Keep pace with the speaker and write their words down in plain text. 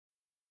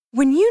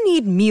When you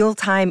need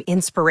mealtime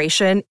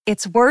inspiration,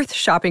 it's worth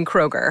shopping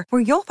Kroger,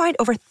 where you'll find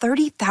over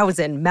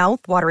 30,000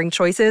 mouth-watering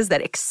choices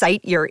that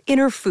excite your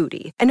inner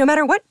foodie. And no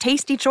matter what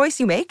tasty choice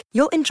you make,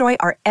 you'll enjoy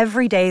our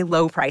everyday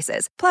low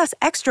prices, plus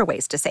extra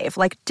ways to save,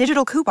 like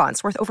digital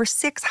coupons worth over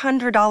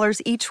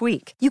 $600 each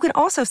week. You can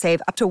also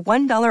save up to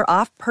 $1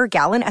 off per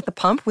gallon at the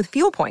pump with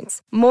fuel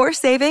points. More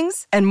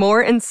savings and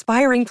more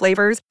inspiring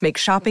flavors make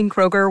shopping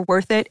Kroger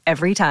worth it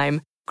every time.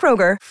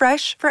 Kroger,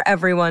 fresh for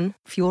everyone.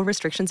 Fuel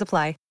restrictions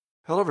apply.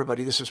 Hello,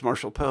 everybody. This is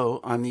Marshall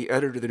Poe. I'm the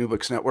editor of the New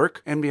Books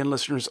Network. NBN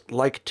listeners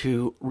like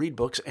to read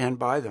books and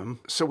buy them.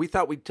 So we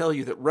thought we'd tell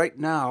you that right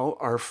now,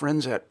 our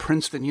friends at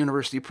Princeton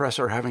University Press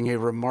are having a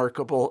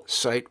remarkable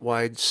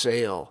site-wide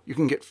sale. You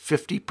can get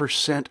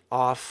 50%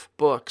 off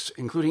books,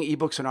 including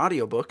ebooks and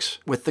audiobooks,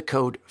 with the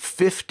code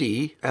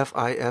 50,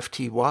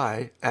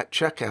 F-I-F-T-Y, at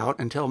checkout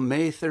until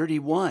May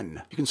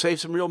 31. You can save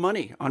some real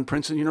money on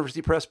Princeton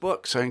University Press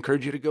books. I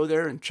encourage you to go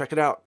there and check it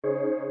out.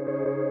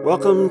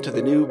 Welcome to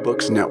the New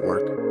Books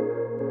Network.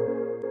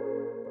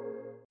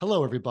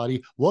 Hello,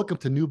 everybody. Welcome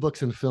to New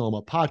Books and Film,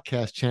 a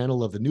podcast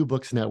channel of the New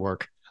Books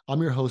Network.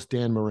 I'm your host,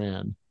 Dan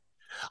Moran.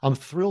 I'm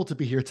thrilled to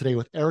be here today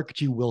with Eric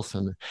G.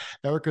 Wilson.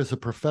 Eric is a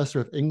professor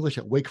of English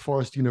at Wake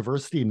Forest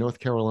University in North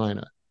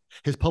Carolina.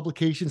 His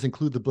publications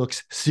include the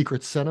books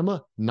Secret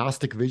Cinema,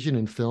 Gnostic Vision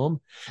in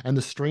Film, and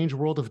The Strange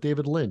World of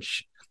David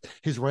Lynch.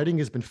 His writing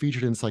has been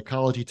featured in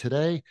Psychology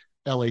Today,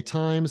 LA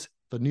Times,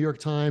 the New York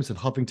Times, and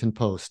Huffington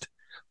Post.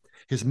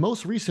 His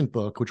most recent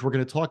book, which we're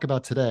going to talk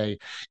about today,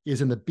 is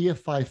in the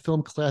BFI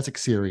Film Classic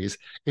series.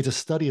 It's a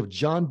study of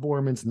John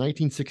Boorman's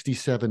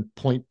 1967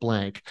 Point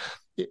Blank.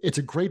 It's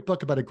a great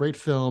book about a great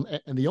film,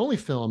 and the only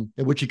film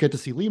in which you get to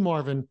see Lee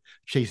Marvin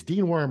chase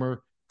Dean Wormer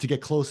to get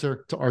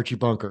closer to Archie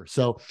Bunker.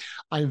 So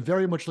I'm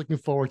very much looking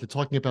forward to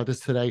talking about this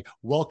today.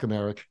 Welcome,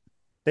 Eric.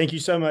 Thank you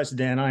so much,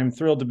 Dan. I'm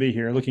thrilled to be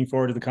here. Looking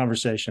forward to the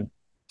conversation.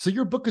 So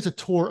your book is a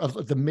tour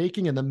of the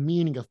making and the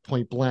meaning of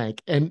Point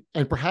Blank. And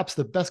perhaps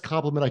the best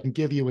compliment I can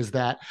give you is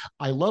that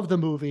I love the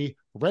movie,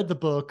 read the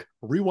book,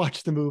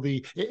 rewatched the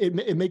movie.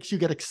 It makes you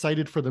get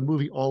excited for the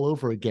movie all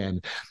over again.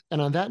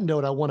 And on that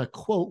note, I want to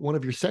quote one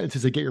of your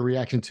sentences to get your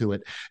reaction to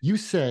it. You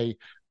say,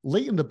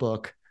 late in the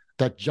book,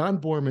 that John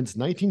Boorman's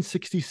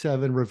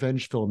 1967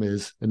 revenge film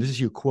is, and this is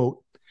you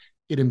quote,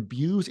 it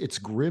imbues its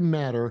grim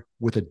matter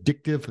with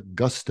addictive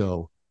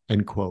gusto,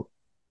 end quote.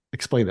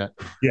 Explain that.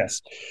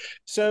 Yes.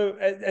 So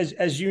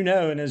as you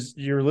know, and as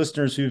your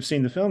listeners who've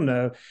seen the film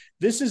know,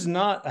 this is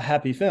not a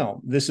happy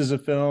film. This is a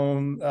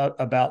film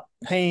about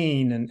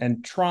pain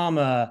and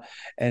trauma,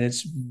 and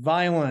it's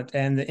violent,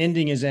 and the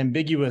ending is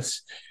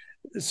ambiguous.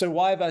 So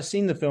why have I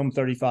seen the film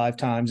 35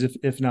 times,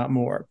 if not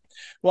more?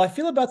 Well, I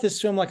feel about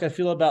this film like I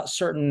feel about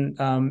certain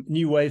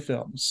New Wave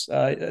films.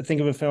 Think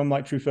of a film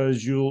like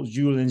Truffaut's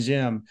Jules and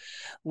Jim,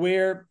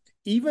 where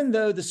even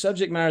though the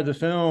subject matter of the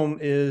film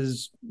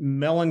is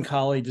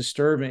melancholy,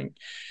 disturbing,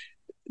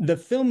 the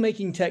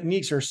filmmaking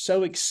techniques are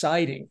so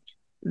exciting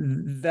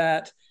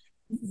that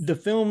the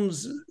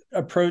films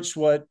approach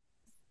what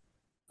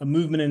a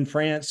movement in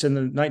France in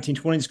the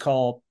 1920s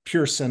called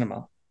pure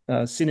cinema,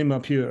 cinema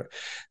pur.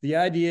 The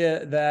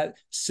idea that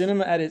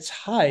cinema at its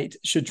height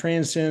should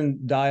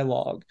transcend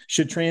dialogue,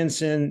 should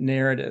transcend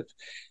narrative.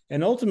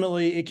 And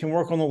ultimately, it can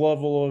work on the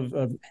level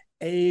of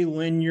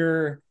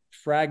linear,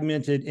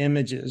 fragmented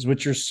images,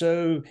 which are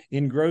so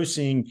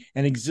engrossing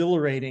and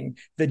exhilarating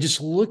that just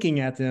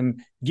looking at them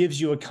gives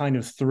you a kind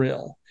of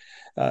thrill.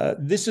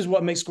 This is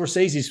what makes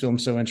Scorsese's film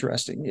so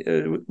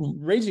interesting.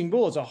 Raging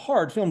Bull is a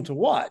hard film to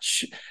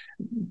watch,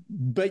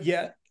 but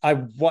yet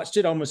I've watched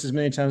it almost as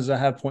many times as I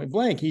have Point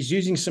Blank. He's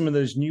using some of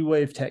those new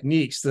wave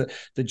techniques,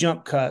 the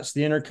jump cuts,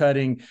 the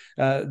intercutting,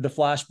 the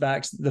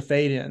flashbacks, the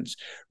fade-ins,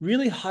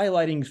 really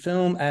highlighting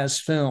film as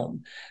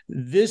film.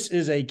 This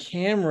is a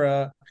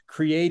camera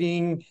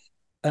creating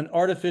an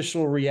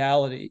artificial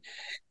reality.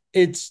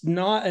 It's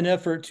not an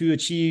effort to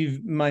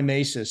achieve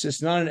mimesis.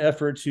 It's not an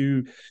effort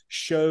to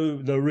show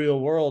the real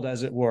world,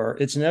 as it were.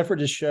 It's an effort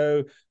to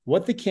show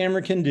what the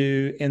camera can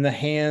do in the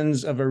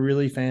hands of a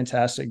really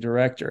fantastic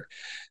director.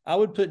 I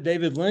would put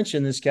David Lynch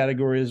in this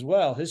category as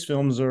well. His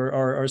films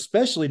are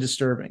especially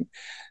disturbing,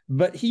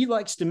 but he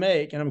likes to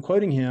make, and I'm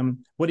quoting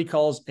him, what he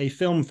calls a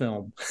film,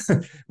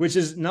 which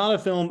is not a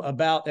film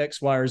about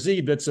X, Y, or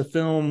Z, but it's a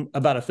film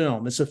about a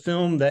film. It's a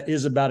film that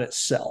is about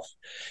itself.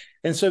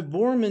 And so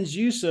Boorman's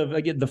use of,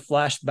 again, the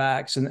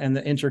flashbacks and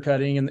the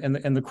intercutting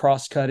and the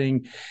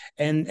cross-cutting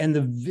and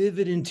the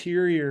vivid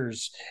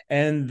interiors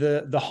and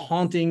the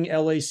haunting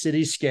LA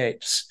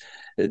cityscapes,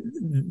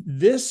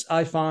 this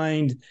I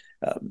find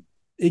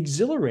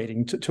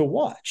exhilarating to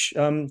watch.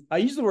 I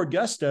use the word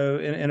gusto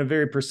in a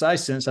very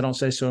precise sense. I don't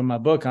say so in my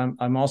book.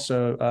 I'm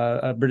also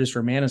a British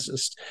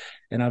romanticist,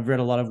 and I've read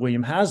a lot of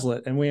William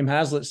Hazlitt. And William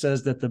Hazlitt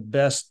says that the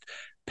best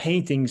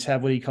paintings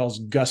have what he calls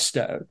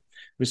gusto.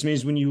 which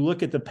means when you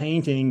look at the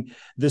painting,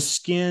 the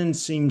skin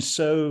seems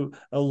so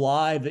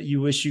alive that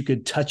you wish you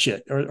could touch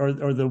it, or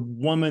the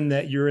woman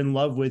that you're in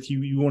love with,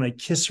 you want to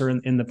kiss her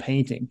in the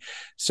painting.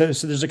 So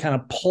there's a kind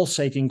of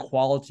pulsating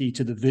quality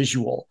to the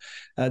visual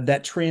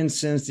that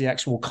transcends the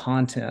actual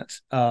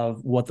content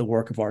of what the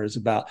work of art is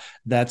about.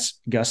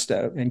 That's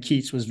gusto. And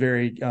Keats was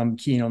very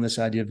keen on this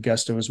idea of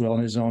gusto as well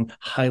in his own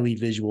highly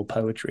visual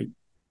poetry.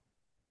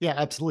 Yeah,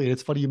 absolutely.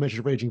 It's funny you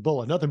mentioned Raging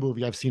Bull, another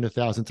movie I've seen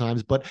 1,000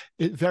 times, but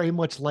it very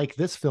much like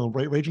this film,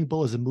 right? Raging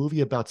Bull is a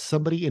movie about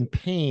somebody in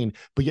pain,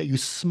 but yet you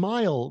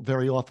smile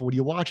very often when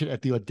you watch it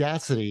at the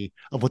audacity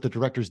of what the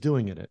director's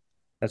doing in it.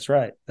 That's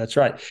right. That's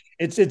right.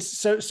 It's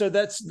so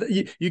that's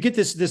you get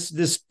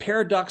this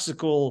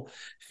paradoxical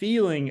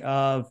feeling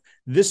of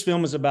this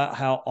film is about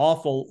how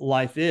awful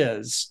life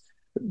is,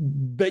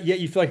 but yet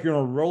you feel like you're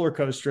on a roller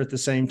coaster at the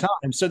same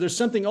time. So there's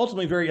something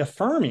ultimately very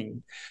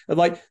affirming,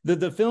 like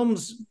the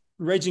films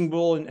Raging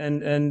Bull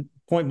and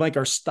Point Blank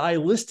are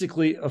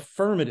stylistically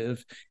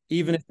affirmative,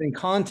 even if in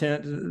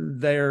content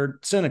they're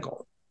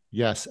cynical.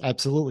 Yes,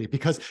 absolutely.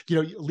 Because,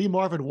 Lee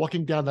Marvin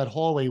walking down that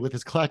hallway with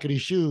his clackety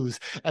shoes,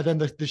 and then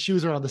the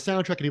shoes are on the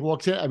soundtrack and he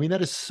walks in. I mean,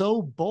 that is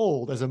so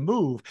bold as a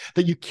move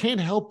that you can't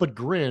help but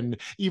grin,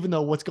 even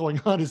though what's going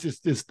on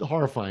is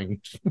horrifying.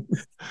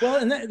 Well,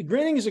 and that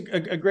grinning is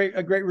a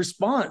great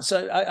response.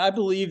 I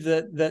believe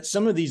that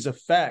some of these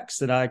effects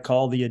that I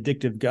call the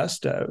addictive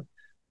gusto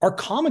are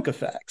comic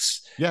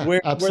effects. Yeah, where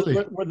absolutely.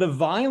 Where the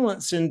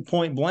violence in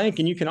Point Blank,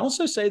 and you can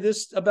also say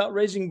this about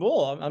Raging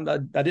Bull. I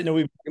didn't know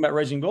we were talking about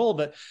Raging Bull,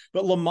 but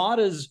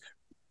LaMotta's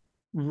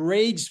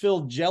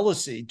rage-filled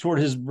jealousy toward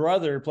his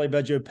brother, played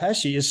by Joe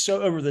Pesci, is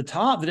so over the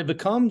top that it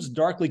becomes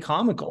darkly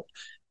comical.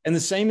 And the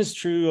same is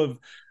true of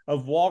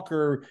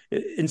Walker.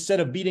 Instead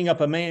of beating up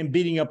a man,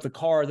 beating up the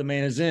car the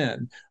man is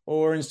in,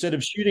 or instead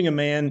of shooting a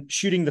man,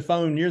 shooting the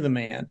phone near the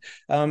man.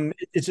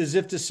 It's as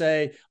if to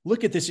say,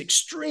 look at this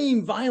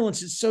extreme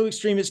violence. It's so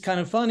extreme, it's kind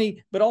of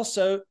funny, but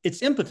also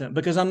it's impotent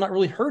because I'm not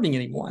really hurting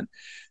anyone.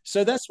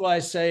 So that's why I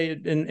say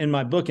in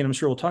my book, and I'm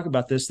sure we'll talk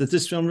about this, that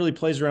this film really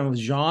plays around with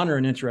genre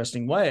in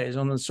interesting ways.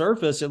 On the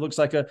surface, it looks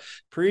like a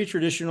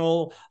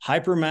pre-traditional,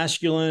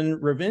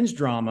 hyper-masculine revenge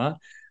drama.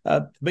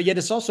 But yet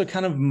it's also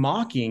kind of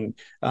mocking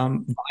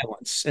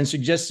violence and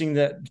suggesting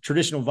that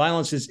traditional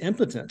violence is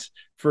impotent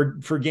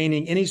for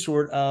gaining any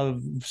sort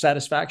of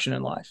satisfaction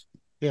in life.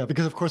 Yeah,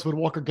 because of course, when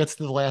Walker gets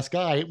to the last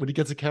guy, when he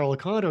gets to Carol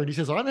O'Connor and he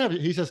says, "I don't have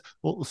it," he says,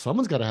 "Well,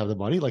 someone's got to have the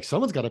money. Like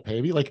someone's got to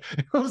pay me." Like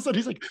all of a sudden,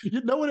 he's like,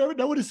 "No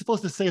one is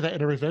supposed to say that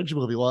in a revenge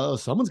movie. Well,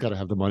 someone's got to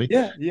have the money."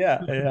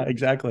 Yeah,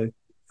 exactly.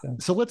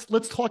 So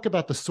let's talk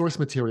about the source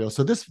material.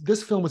 So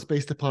this film was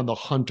based upon The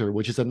Hunter,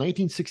 which is a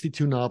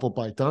 1962 novel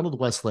by Donald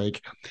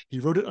Westlake. He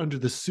wrote it under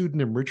the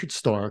pseudonym Richard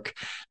Stark,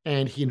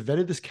 and he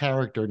invented this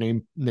character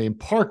named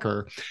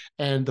Parker.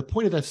 And the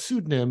point of that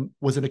pseudonym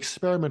was an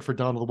experiment for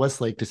Donald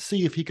Westlake to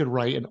see if he could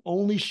write and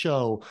only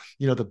show,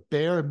 the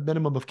bare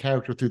minimum of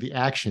character through the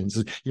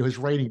actions. His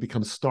writing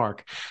becomes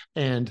stark.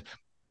 And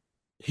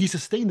he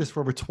sustained this for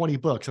over 20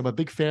 books. I'm a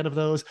big fan of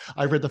those.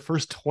 I read the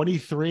first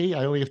 23.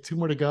 I only have 2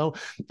 more to go.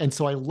 And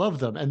so I love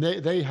them. And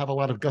they have a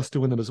lot of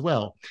gusto in them as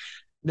well.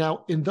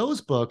 Now, in those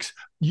books,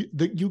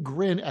 you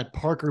grin at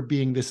Parker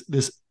being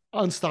this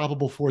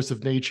unstoppable force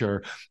of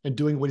nature and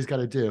doing what he's got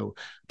to do.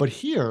 But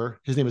here,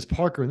 his name is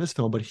Parker in this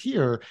film, but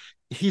here,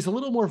 he's a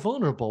little more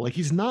vulnerable. Like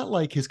he's not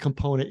like his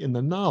component in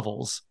the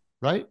novels,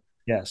 right?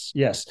 Yes.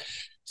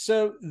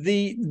 So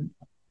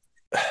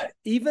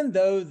even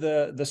though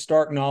the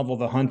Stark novel,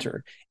 The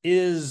Hunter,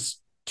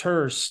 is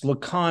terse,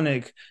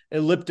 laconic,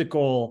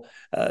 elliptical,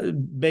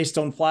 based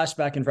on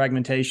flashback and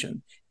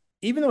fragmentation,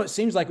 even though it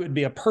seems like it would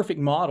be a perfect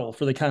model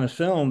for the kind of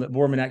film that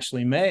Boorman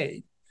actually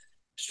made,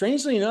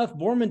 strangely enough,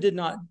 Boorman did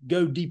not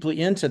go deeply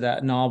into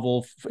that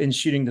novel in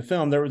shooting the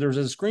film. There was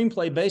a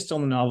screenplay based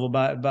on the novel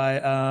by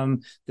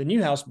the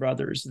Newhouse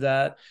brothers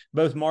that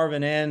both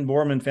Marvin and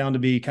Boorman found to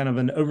be kind of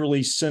an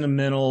overly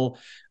sentimental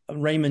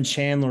Raymond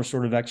Chandler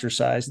sort of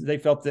exercise. They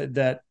felt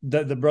that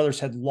the brothers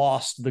had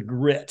lost the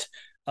grit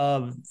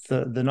of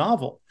the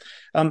novel.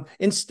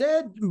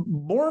 Instead,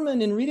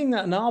 Boorman, in reading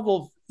that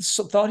novel,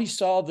 thought he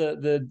saw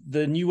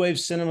the new wave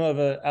cinema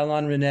of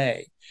Alain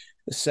Resnais,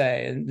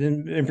 say, and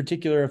in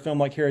particular a film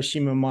like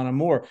Hiroshima Mon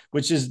Amour,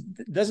 which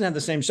doesn't have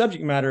the same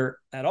subject matter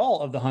at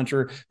all of The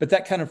Hunter, but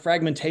that kind of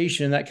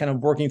fragmentation, that kind of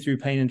working through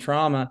pain and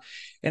trauma.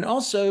 And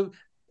also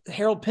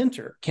Harold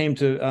Pinter came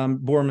to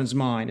Boorman's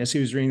mind as he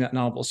was reading that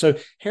novel. So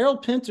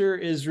Harold Pinter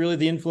is really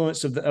the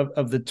influence of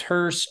the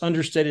terse,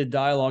 understated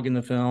dialogue in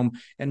the film,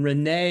 and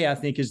Resnais, I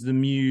think, is the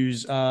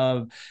muse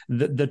of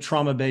the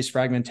trauma-based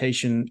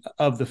fragmentation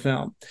of the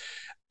film.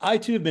 I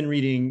too have been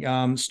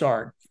reading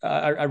Stark.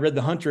 I read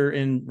The Hunter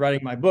in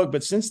writing my book,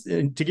 but since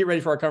to get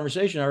ready for our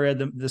conversation, I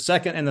read the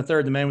second and the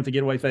third, The Man with the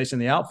Getaway Face and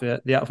The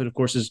Outfit. The Outfit, of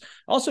course, has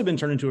also been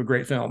turned into a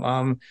great film.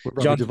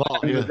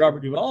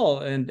 Robert Duvall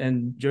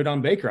and Joe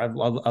Don Baker. I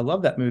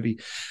love that movie.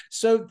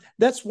 So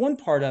that's one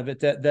part of it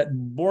that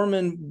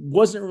Boorman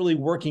wasn't really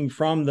working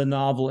from the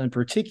novel in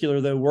particular,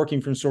 though working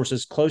from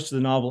sources close to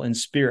the novel in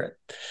spirit.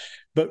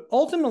 But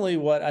ultimately,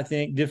 what I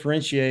think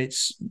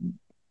differentiates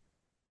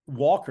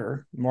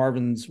Walker,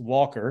 Marvin's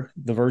Walker,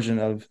 the version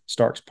of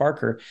Stark's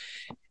Parker,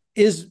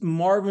 is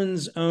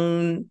Marvin's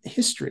own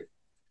history.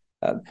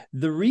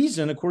 The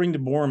reason, according to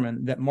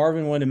Boorman, that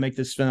Marvin wanted to make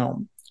this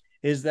film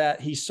is that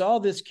he saw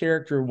this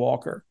character,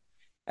 Walker,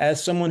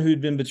 as someone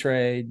who'd been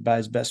betrayed by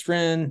his best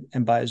friend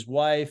and by his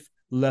wife,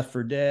 left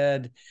for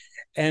dead,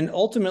 and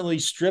ultimately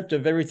stripped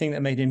of everything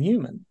that made him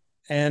human.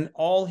 And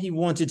all he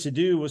wanted to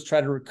do was try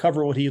to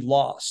recover what he had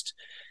lost.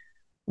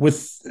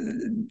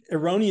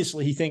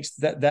 Erroneously, he thinks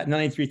that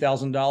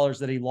 $93,000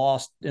 that he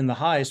lost in the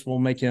heist will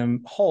make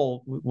him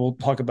whole. We'll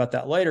talk about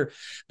that later.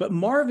 But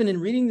Marvin, in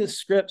reading this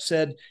script,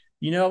 said,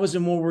 I was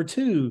in World War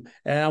II,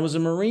 and I was a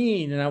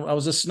Marine, and I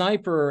was a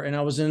sniper, and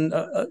I was in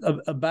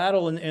a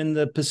battle in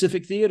the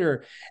Pacific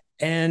Theater,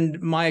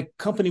 and my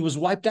company was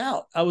wiped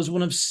out. I was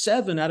one of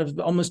 7 out of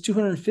almost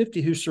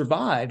 250 who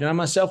survived, and I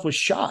myself was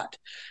shot.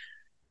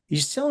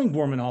 He's telling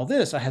Boorman all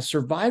this. I have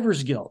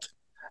survivor's guilt.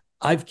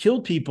 I've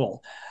killed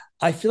people.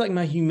 I feel like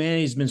my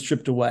humanity has been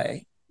stripped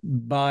away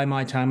by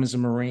my time as a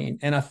Marine.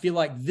 And I feel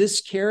like this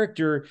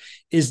character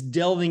is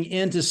delving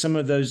into some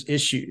of those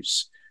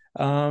issues.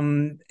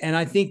 And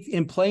I think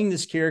in playing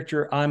this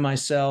character, I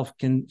myself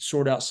can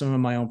sort out some of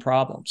my own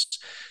problems.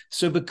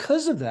 So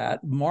because of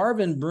that,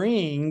 Marvin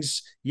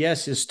brings,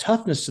 yes, his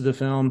toughness to the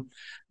film,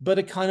 but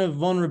a kind of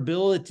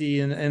vulnerability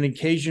and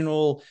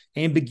occasional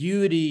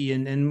ambiguity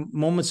and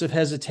moments of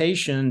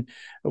hesitation,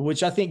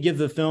 which I think give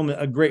the film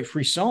a great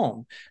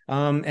frisson.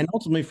 And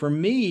ultimately, for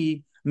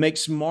me,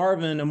 makes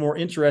Marvin a more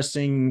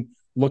interesting,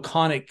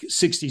 laconic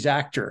 60s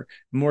actor,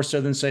 more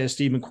so than, say, a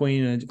Steve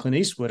McQueen and Clint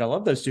Eastwood. I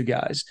love those two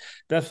guys.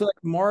 But I feel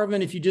like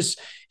Marvin, if you just,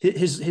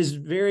 his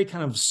very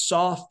kind of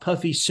soft,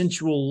 puffy,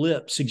 sensual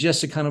lip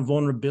suggests a kind of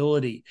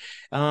vulnerability.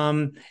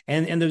 And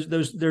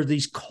there's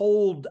these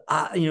cold,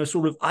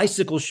 sort of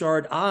icicle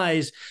shard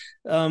eyes.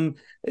 But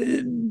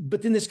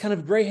then this kind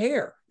of gray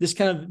hair, this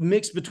kind of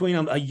mix between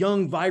a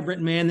young,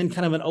 vibrant man, then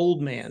kind of an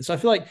old man. So I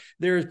feel like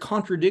there are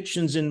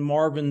contradictions in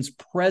Marvin's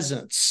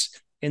presence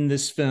in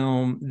this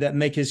film that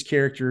make his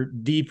character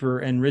deeper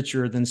and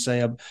richer than,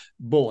 say, a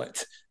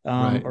Bullitt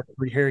or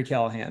Harry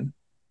Callahan.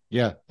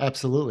 Yeah,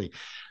 absolutely.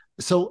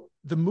 So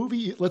the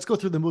movie, let's go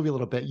through the movie a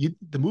little bit.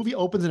 The movie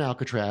opens in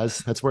Alcatraz.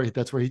 That's where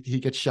he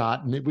gets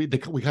shot, and we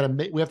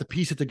have to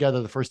piece it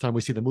together the first time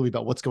we see the movie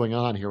about what's going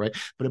on here, right?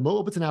 But it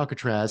opens in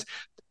Alcatraz.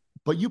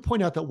 But you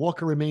point out that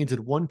Walker remains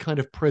in one kind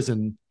of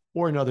prison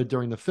or another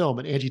during the film.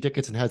 And Angie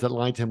Dickinson has that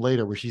line to him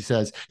later where she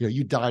says,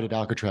 you died at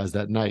Alcatraz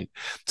that night.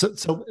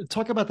 So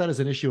talk about that as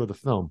an issue of the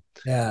film.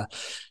 Yeah.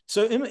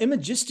 So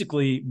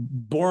imagistically,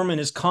 Boorman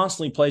is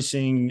constantly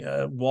placing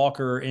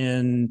Walker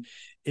in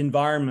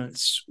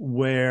environments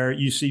where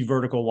you see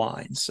vertical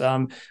lines.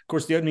 Of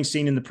course, the opening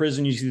scene in the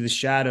prison, you see the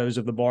shadows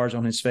of the bars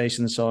on his face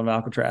in the cell of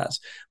Alcatraz.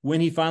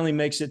 When he finally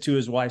makes it to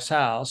his wife's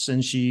house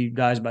and she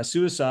dies by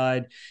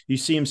suicide, you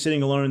see him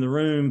sitting alone in the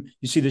room.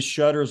 You see the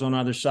shutters on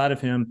either side of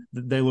him.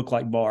 They look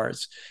like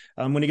bars.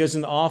 When he goes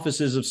in the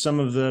offices of some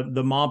of the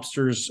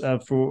mobsters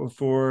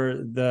for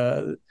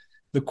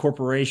the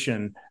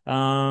corporation,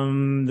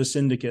 the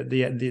syndicate,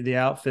 the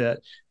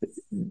outfit,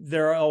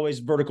 there are always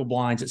vertical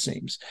blinds, it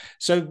seems.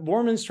 So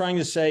Boorman's trying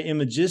to say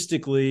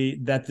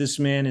imagistically that this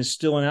man is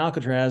still in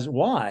Alcatraz.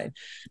 Why?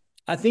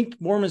 I think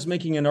Boorman's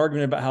making an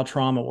argument about how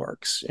trauma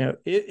works.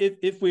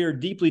 If we are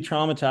deeply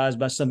traumatized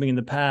by something in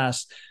the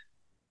past,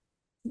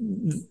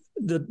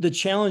 the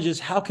challenge is,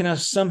 how can I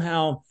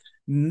somehow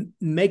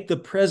make the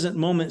present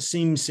moment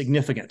seem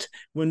significant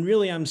when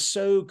really I'm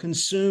so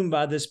consumed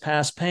by this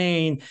past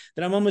pain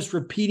that I'm almost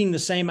repeating the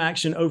same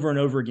action over and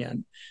over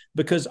again,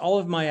 because all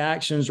of my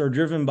actions are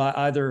driven by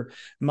either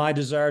my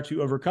desire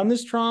to overcome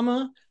this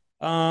trauma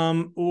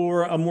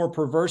or a more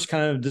perverse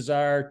kind of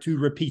desire to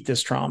repeat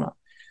this trauma.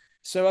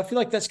 So I feel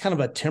like that's kind of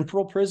a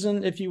temporal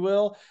prison, if you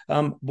will.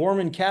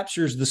 Boorman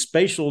captures the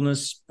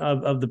spatialness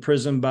of the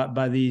prison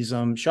by these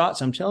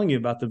shots I'm telling you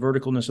about, the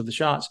verticalness of the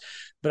shots.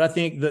 But I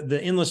think that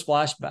the endless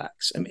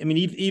flashbacks, I mean,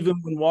 even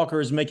when Walker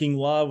is making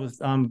love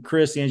with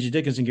Chris, the Angie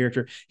Dickinson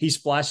character, he's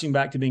flashing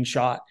back to being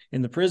shot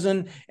in the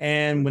prison.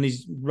 And when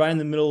he's right in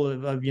the middle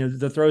of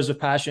the throes of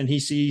passion,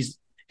 he sees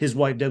his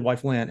dead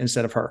wife Lynn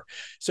instead of her.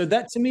 So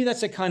that, to me,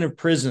 that's a kind of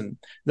prison,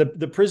 the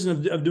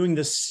prison of doing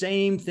the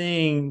same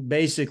thing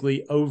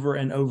basically over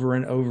and over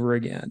and over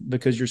again,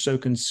 because you're so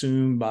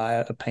consumed by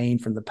a pain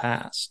from the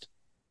past.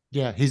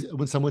 Yeah,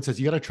 when someone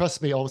says, "You got to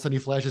trust me," all of a sudden he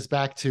flashes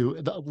back to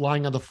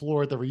lying on the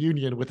floor at the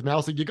reunion with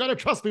Mouse. You got to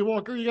trust me,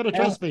 Walker. You got to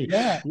trust me.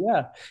 Yeah.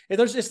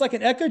 It's like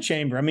an echo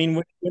chamber. I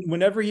mean,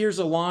 whenever he hears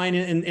a line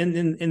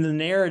in the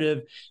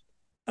narrative,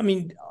 I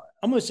mean,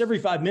 almost every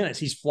 5 minutes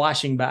he's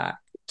flashing back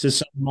to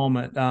some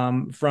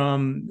moment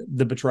from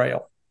the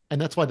betrayal. And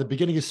that's why the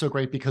beginning is so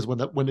great, because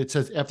when it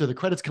says after the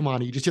credits come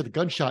on, you just hear the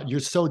gunshot, you're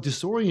so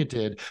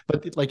disoriented.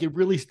 But it's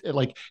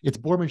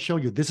Boorman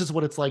showing you this is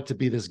what it's like to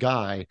be this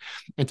guy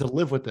and to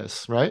live with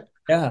this, right?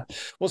 Yeah.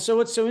 Well, so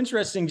what's so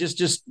interesting,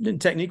 just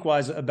technique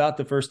wise, about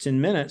the first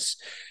 10 minutes,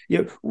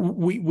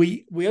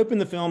 we open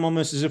the film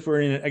almost as if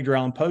we're in an Edgar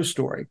Allan Poe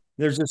story.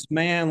 There's this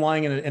man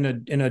lying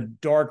in a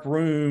dark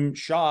room,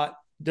 shot,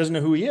 doesn't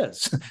know who he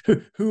is.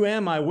 Who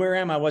am I? Where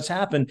am I? What's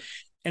happened?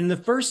 And in the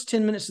first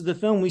 10 minutes of the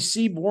film, we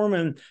see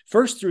Borman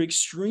first through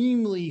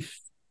extremely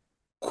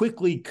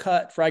quickly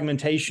cut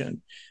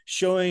fragmentation,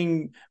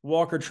 showing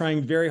Walker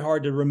trying very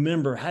hard to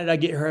remember, how did I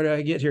get here? How did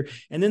I get here?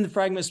 And then the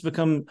fragments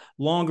become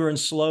longer and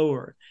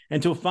slower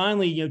until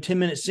finally, 10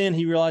 minutes in,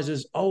 he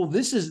realizes, oh,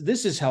 this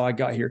is how I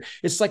got here.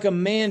 It's like a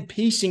man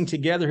piecing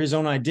together his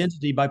own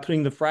identity by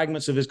putting the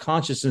fragments of his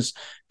consciousness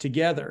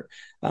together.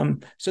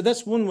 So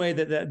that's one way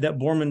that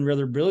Borman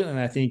rather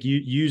brilliantly, I think,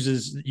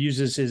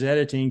 uses his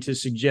editing to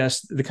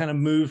suggest the kind of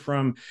move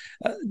from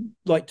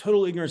like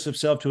total ignorance of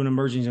self to an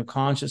emergence of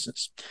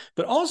consciousness.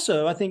 But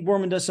also, I think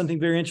Borman does something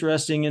very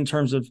interesting in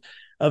terms of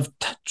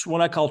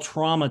what I call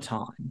trauma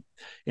time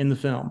in the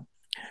film.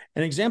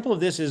 An example of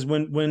this is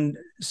when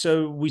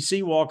we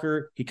see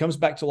Walker, he comes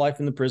back to life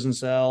in the prison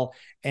cell,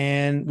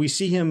 and we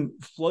see him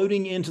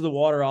floating into the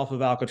water off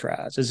of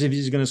Alcatraz as if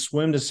he's going to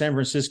swim to San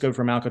Francisco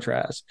from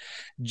Alcatraz.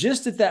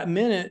 Just at that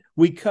minute,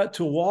 we cut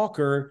to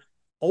Walker,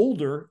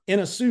 older, in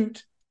a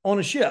suit on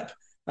a ship,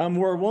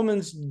 where a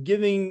woman's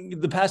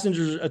giving the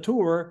passengers a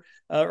tour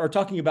or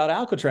talking about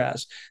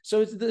Alcatraz.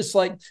 So it's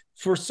like,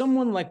 for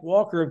someone like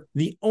Walker,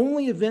 the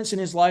only events in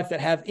his life that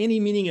have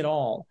any meaning at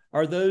all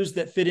are those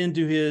that fit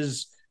into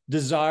his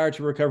desire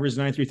to recover his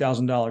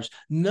 $93,000.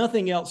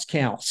 Nothing else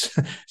counts.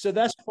 So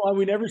that's why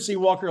we never see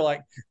Walker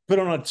like put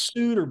on a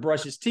suit or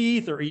brush his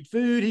teeth or eat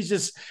food.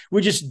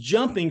 We're just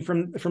jumping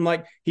from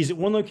like, he's at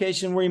one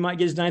location where he might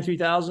get his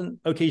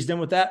 93,000. Okay, he's done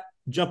with that.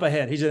 Jump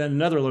ahead. He's at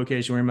another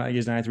location where he might get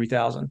his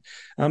 93,000.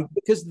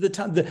 Because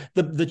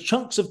the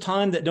chunks of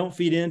time that don't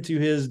feed into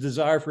his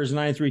desire for his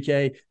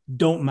 93K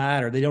don't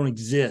matter. They don't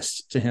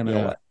exist to him in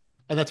a way.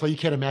 And that's why you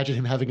can't imagine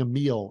him having a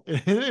meal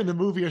in the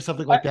movie or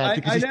something like that,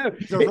 because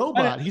he's a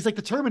robot. He's like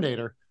the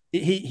Terminator.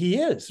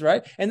 He is,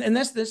 right. And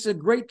that's a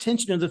great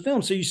tension of the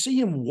film. So you see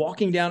him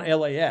walking down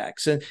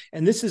LAX, and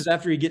this is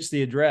after he gets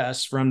the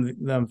address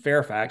from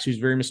Fairfax, who's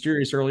very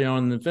mysterious early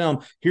on in the film.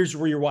 Here's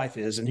where your wife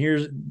is, and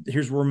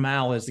here's where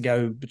Mal is, the guy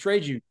who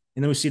betrayed you.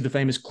 And then we see the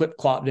famous clip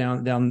clop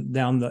down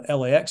the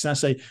LAX. And I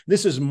say,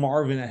 this is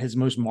Marvin at his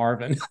most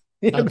Marvin.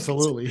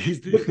 Absolutely.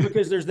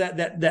 Because there's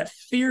that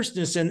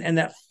fierceness and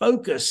that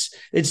focus.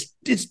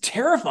 It's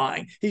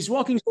terrifying. He's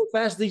walking so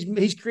fast,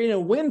 he's creating a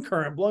wind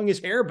current, blowing his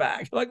hair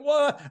back. Like,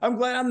 what? I'm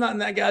glad I'm not in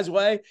that guy's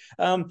way.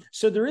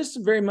 So there is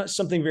very much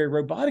something very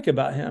robotic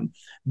about him.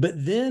 But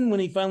then when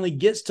he finally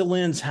gets to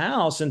Lynn's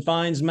house and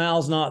finds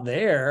Mal's not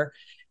there,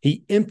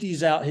 he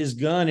empties out his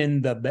gun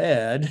in the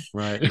bed.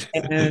 Right.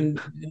 And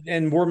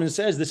Borman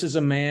says, this is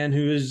a man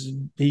who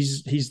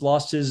he's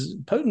lost his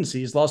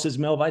potency. He's lost his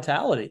male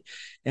vitality.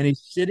 And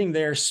he's sitting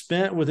there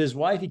spent with his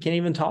wife. He can't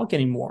even talk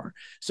anymore.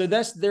 So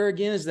that's there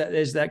again is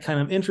that kind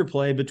of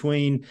interplay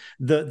between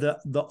the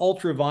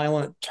ultra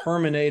violent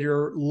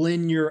Terminator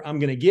linear, I'm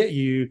going to get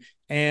you,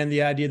 and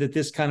the idea that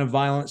this kind of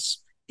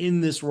violence in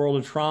this world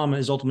of trauma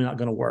is ultimately not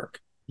going to work.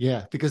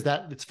 Yeah, because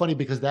it's funny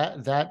because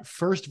that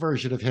first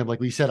version of him, like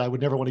we said, I would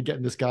never want to get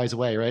in this guy's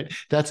way, right?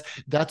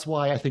 That's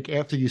why I think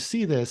after you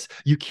see this,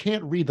 you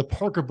can't read the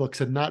Parker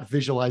books and not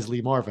visualize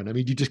Lee Marvin. I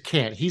mean, you just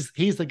can't. He's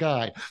the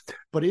guy.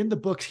 But in the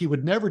books, he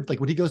would never, like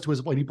when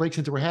he breaks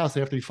into her house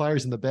after he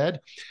fires in the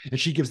bed, and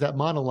she gives that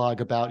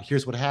monologue about,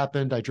 here's what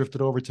happened. I drifted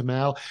over to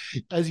Mal.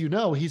 As you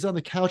know, he's on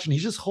the couch and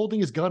he's just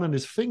holding his gun on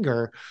his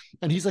finger,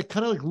 and he's like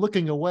kind of like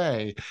looking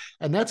away,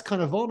 and that's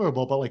kind of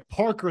vulnerable. But like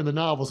Parker in the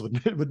novels would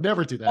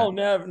never do that. Oh,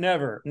 never.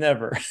 No.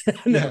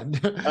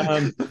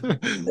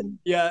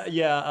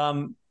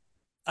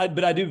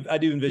 But I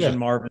do envision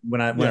Marvin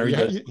when I read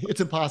it.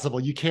 It's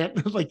impossible. You can't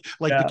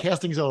the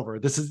casting's over.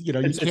 This is you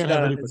can't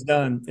have any.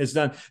 It's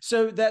done.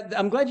 So that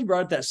I'm glad you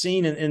brought up that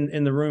scene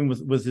in the room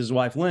with his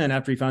wife Lynn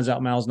after he finds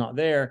out Mal's not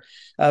there.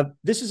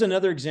 This is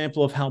another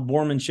example of how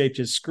Borman shaped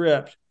his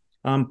script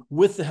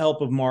with the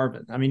help of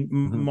Marvin. I mean,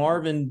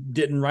 Marvin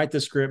didn't write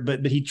the script,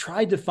 but he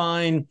tried to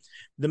find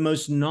the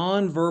most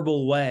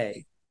nonverbal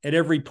way at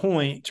every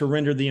point to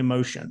render the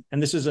emotion. And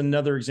this is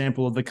another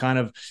example of the kind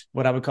of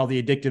what I would call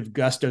the addictive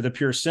gusto, the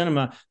pure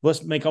cinema.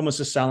 Let's make almost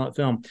a silent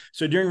film.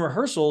 So during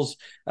rehearsals,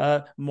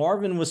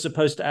 Marvin was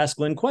supposed to ask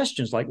Lynn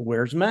questions like,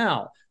 where's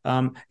Mal?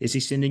 Is he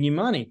sending you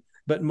money?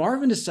 But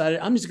Marvin decided,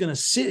 I'm just going to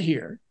sit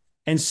here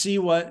and see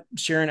what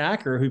Sharon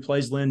Acker, who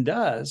plays Lynn,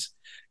 does.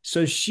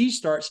 So she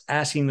starts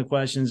asking the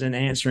questions and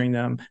answering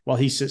them while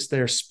he sits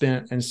there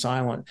spent and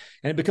silent.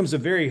 And it becomes a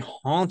very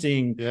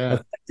haunting,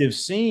 effective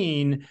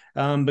scene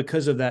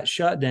because of that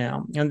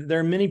shutdown. And there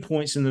are many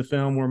points in the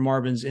film where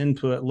Marvin's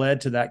input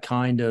led to that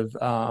kind of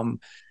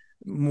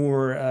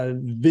more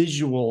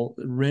visual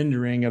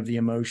rendering of the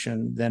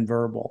emotion than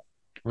verbal.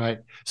 Right.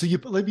 So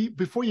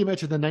before you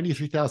mention the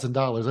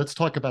 $93,000, let's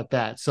talk about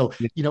that. So,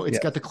 it's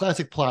got the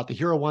classic plot. The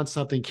hero wants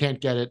something,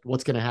 can't get it.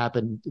 What's going to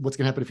happen? What's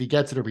going to happen if he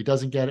gets it or if he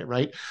doesn't get it?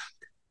 Right.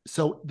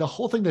 So the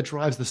whole thing that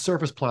drives the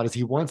surface plot is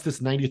he wants this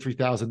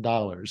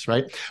 $93,000,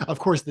 right? Of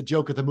course, the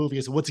joke of the movie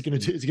is, what's he going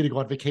to do? Is he going to go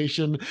on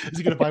vacation? Is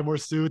he going to buy more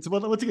suits?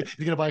 What's he going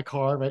to buy a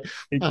car, right?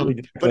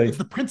 But it's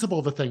the principle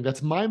of the thing.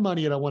 That's my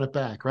money and I want it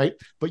back, right?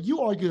 But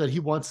you argue that he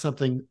wants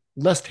something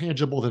less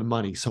tangible than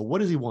money. So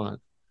what does he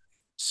want?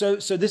 So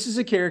this is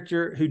a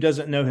character who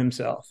doesn't know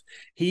himself.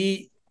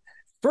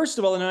 First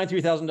of all, the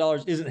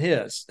 $93,000 isn't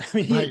his. I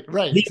mean,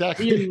 right,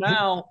 exactly. He and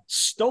Mal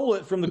stole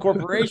it from the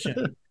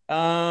corporation.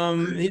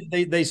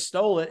 They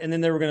stole it, and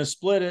then they were going to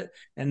split it,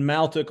 and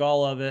Mal took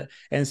all of it.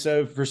 And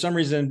so, for some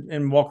reason,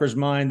 in Walker's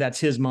mind, that's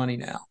his money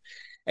now.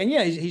 And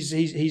yeah,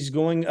 he's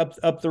going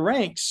up the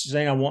ranks,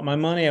 saying, "I want my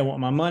money, I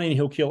want my money," and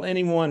he'll kill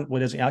anyone. Well,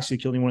 he doesn't actually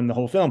kill anyone in the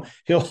whole film.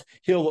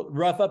 He'll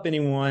rough up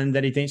anyone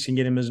that he thinks can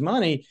get him his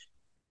money.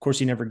 Of course,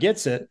 he never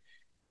gets it.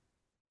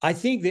 I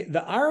think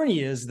the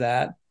irony is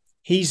that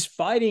he's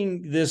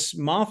fighting this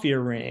mafia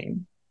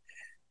ring,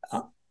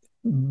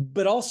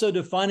 but also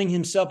defining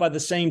himself by the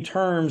same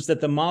terms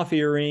that the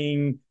mafia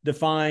ring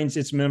defines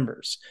its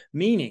members,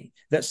 meaning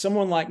that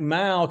someone like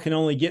Mal can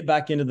only get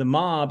back into the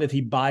mob if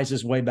he buys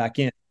his way back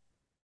in.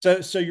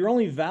 So you're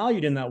only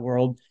valued in that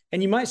world.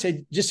 And you might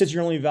say, just as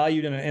you're only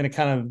valued in a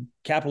kind of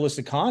capitalist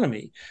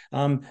economy,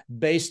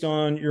 based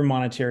on your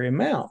monetary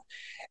amount.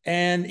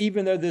 And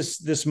even though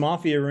this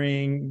mafia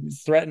ring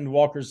threatened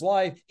Walker's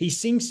life, he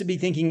seems to be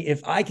thinking,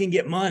 if I can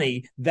get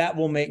money, that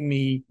will make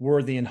me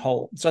worthy and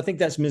whole. So I think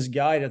that's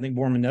misguided. I think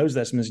Boorman knows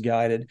that's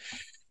misguided,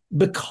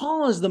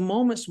 because the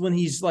moments when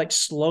he's like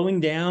slowing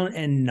down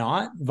and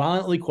not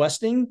violently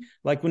questing,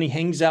 like when he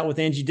hangs out with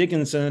Angie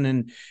Dickinson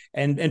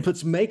and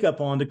puts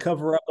makeup on to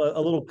cover up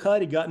a little cut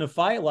he got in a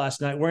fight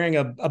last night, wearing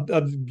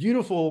a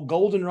beautiful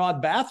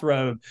goldenrod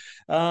bathrobe,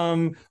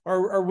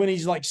 or when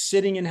he's like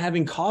sitting and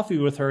having coffee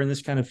with her in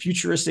this kind of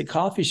futuristic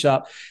coffee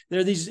shop. There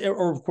are these,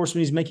 or of course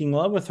when he's making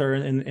love with her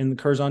in the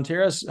Curzon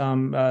Terrace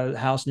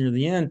house near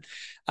the end.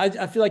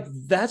 I feel like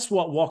that's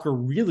what Walker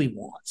really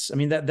wants. I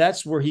mean,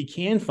 that's where he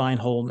can find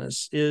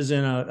wholeness, is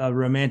in a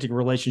romantic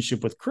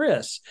relationship with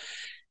Chris.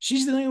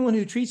 She's the only one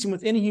who treats him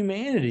with any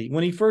humanity.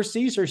 When he first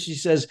sees her, she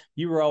says,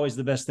 "You were always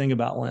the best thing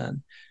about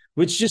Lynn,"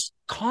 which just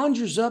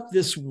conjures up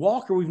this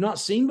Walker we've not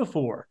seen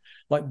before.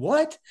 Like,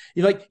 what?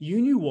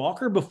 You knew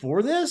Walker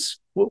before this?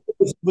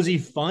 Was he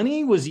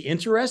funny? Was he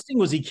interesting?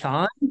 Was he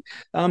kind?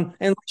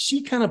 And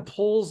she kind of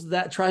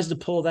tries to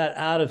pull that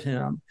out of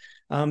him.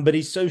 But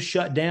he's so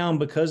shut down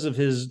because of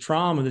his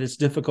trauma that it's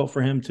difficult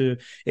for him to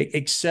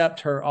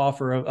accept her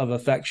offer of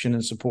affection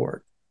and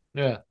support.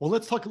 Yeah. Well,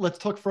 let's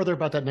talk further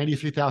about that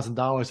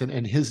 $93,000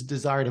 and his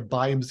desire to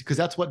buy him, because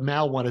that's what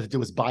Mal wanted to do,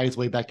 was buy his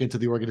way back into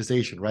the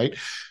organization, right?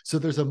 So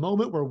there's a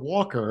moment where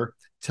Walker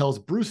tells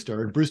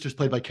Brewster, and Brewster's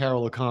played by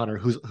Carroll O'Connor,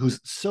 who's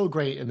so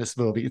great in this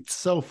movie. It's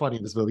so funny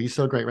in this movie. He's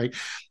so great, right?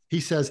 He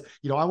says,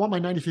 I want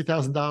my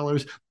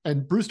 $93,000.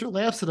 And Brewster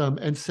laughs at him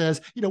and says,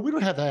 we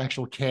don't have that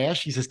actual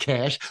cash. He says,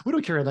 cash? We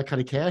don't carry that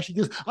kind of cash. He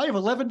goes, I have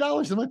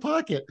 $11 in my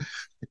pocket.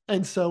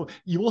 And so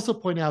you also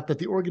point out that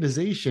the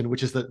organization,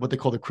 which is what they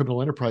call the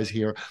criminal enterprise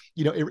here,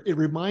 it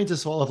reminds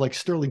us all of like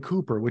Sterling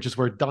Cooper, which is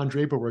where Don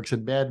Draper works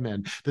in Mad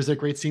Men. There's a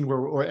great scene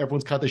where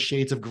everyone's got the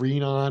shades of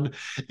green on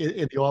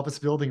in the office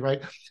building,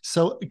 right?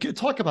 So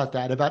talk about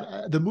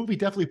that, the movie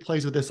definitely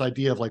plays with this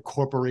idea of like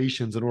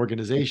corporations and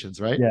organizations,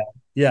 right?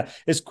 Yeah.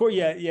 It's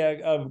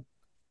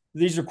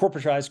these are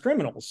corporatized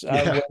criminals,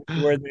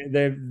 where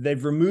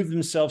they've removed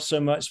themselves so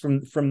much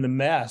from the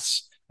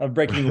mess of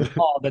breaking the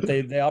law that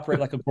they operate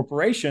like a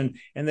corporation,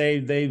 and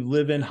they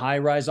live in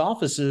high-rise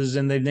offices,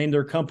 and they've named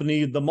their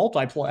company the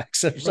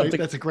Multiplex or something. Right,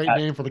 that's a great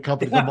name for the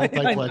company, the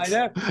Multiplex.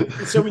 I know.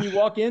 So when you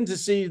walk in to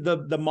see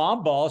the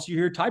mob boss, you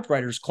hear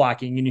typewriters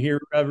clacking and you hear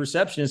a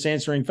receptionist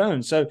answering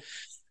phones.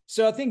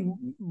 So I think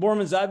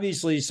Boorman's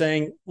obviously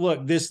saying,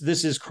 look, this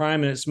is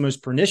crime and it's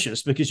most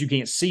pernicious because you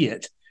can't see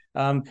it.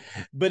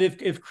 But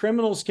if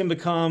criminals can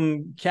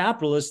become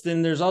capitalists,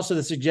 then there's also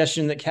the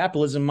suggestion that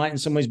capitalism might in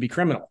some ways be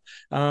criminal.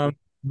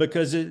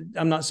 Because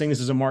I'm not saying this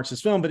is a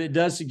Marxist film, but it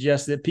does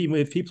suggest that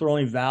if people are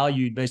only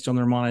valued based on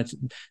their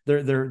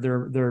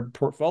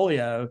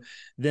portfolio,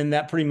 then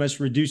that pretty much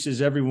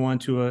reduces everyone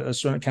to a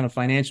certain kind of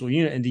financial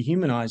unit and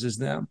dehumanizes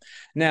them.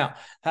 Now,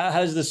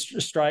 how does this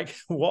strike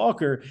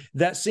Walker?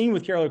 That scene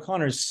with Carroll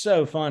O'Connor is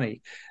so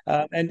funny,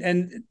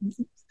 and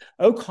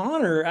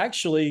O'Connor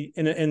actually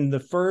in the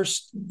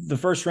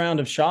first round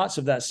of shots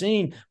of that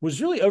scene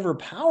was really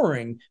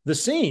overpowering the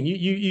scene.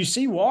 You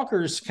see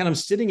Walker's kind of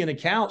sitting in a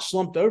couch,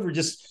 slumped over,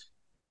 just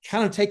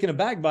kind of taken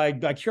aback by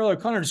Carroll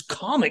O'Connor's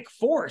comic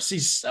force.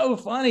 He's so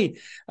funny,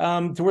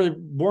 to where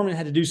Boorman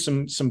had to do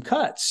some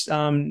cuts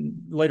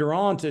later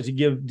on to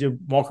give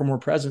Walker more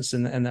presence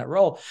in that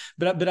role.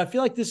 But I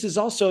feel like this is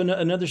also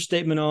another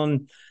statement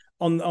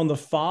on the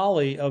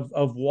folly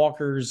of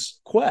Walker's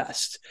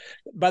quest.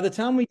 By the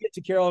time we get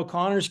to Carroll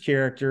O'Connor's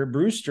character,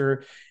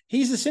 Brewster,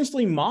 he's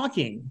essentially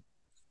mocking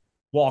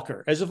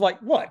Walker as if like,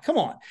 what? Come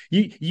on.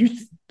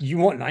 You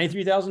want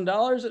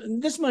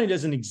 $93,000? This money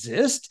doesn't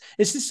exist.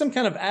 It's just some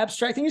kind of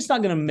abstract thing. It's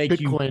not going to make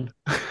Bitcoin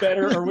you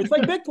better, or it's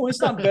like Bitcoin.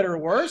 It's not better or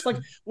worse. Like,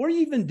 what are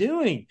you even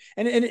doing?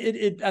 And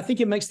I think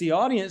it makes the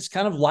audience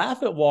kind of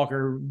laugh at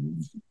Walker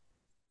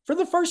for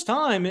the first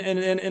time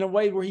in a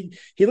way where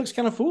he looks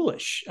kind of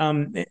foolish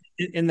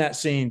in that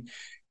scene.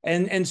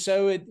 And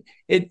so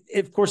it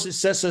of course it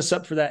sets us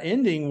up for that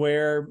ending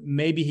where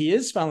maybe he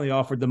is finally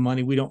offered the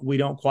money. We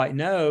don't quite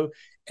know.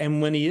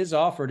 And when he is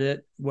offered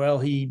it, well,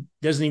 he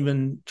doesn't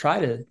even try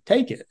to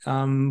take it.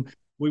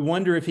 We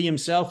wonder if he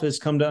himself has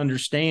come to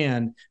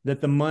understand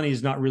that the money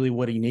is not really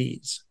what he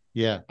needs.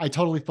 Yeah, I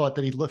totally thought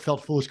that he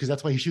felt foolish because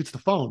that's why he shoots the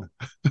phone.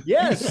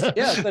 Yes,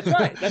 that's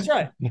right. That's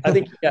right. I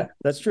think, yeah,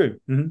 that's true.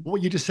 Mm-hmm.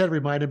 What you just said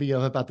reminded me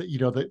of about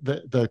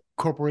the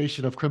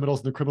corporation of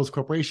criminals and the criminals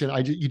corporation.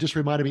 You just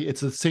reminded me,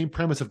 it's the same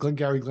premise of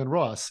Glengarry Glen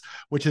Ross,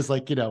 which is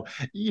like,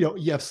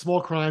 you have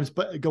small crimes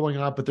going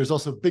on, but there's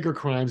also bigger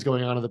crimes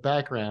going on in the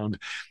background.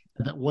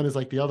 That one is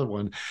like the other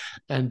one.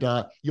 And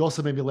you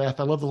also made me laugh.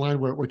 I love the line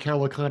where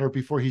Carroll O'Connor,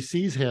 before he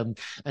sees him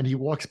and he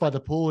walks by the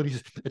pool and he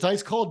says, "It's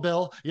ice cold,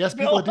 Bill." He asks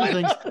people to do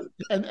things.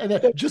 And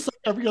then, just like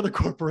every other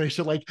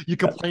corporation, like, you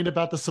complain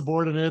about the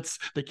subordinates.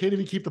 They can't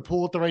even keep the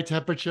pool at the right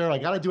temperature. I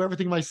got to do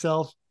everything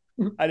myself.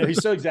 I know,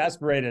 he's so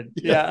exasperated.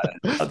 Yeah.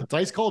 It's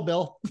ice cold,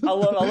 Bill. I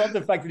love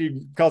the fact that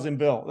he calls him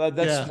Bill.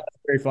 That's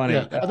very funny.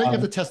 Yeah. I think you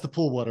have to test the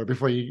pool water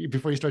before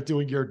you start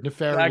doing your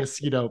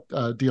nefarious,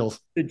 deals.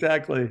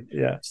 Exactly.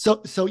 Yeah.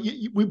 So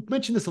we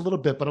mentioned this a little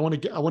bit, but I want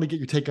to get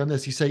your take on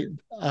this. You say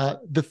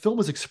the film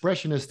is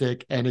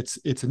expressionistic and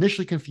it's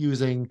initially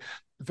confusing,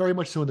 very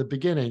much so in the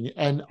beginning.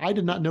 And I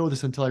did not know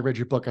this until I read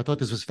your book. I thought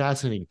this was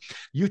fascinating.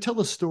 You tell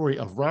the story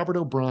of Robert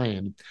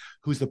O'Brien,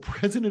 who's the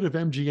president of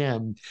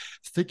MGM,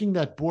 thinking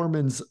that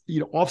Borman's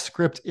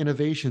off-script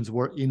innovations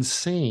were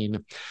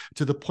insane,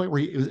 to the point where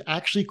he was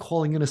actually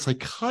calling in a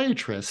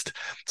psychiatrist.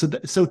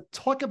 So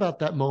talk about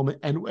that moment,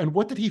 and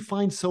what did he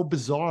find so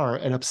bizarre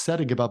and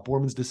upsetting about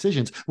Borman's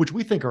decisions, which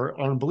we think are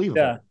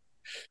unbelievable. Yeah.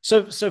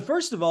 So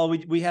first of all,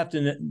 we have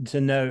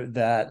to note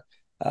that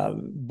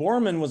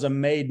Borman was a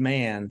made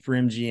man for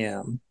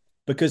MGM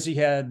because he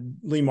had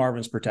Lee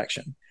Marvin's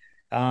protection.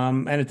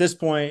 And at this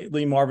point,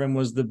 Lee Marvin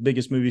was the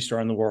biggest movie star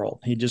in the world.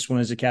 He just won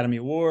his Academy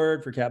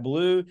Award for Cat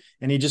Ballou,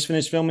 and he just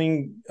finished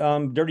filming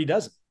Dirty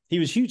Dozen. He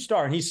was a huge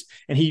star,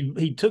 and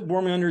he took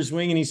Borman under his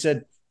wing, and he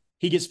said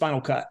he gets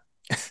final cut.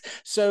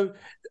 So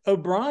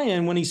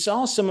O'Brien, when he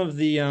saw some of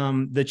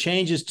the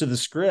changes to the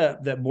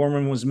script that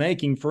Borman was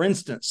making, for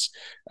instance,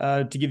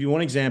 to give you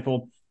one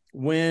example,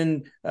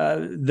 when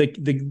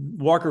the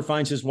Walker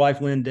finds his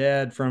wife Lynn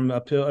dead from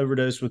a pill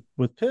overdose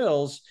with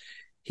pills,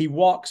 he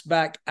walks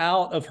back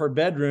out of her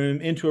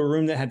bedroom into a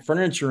room that had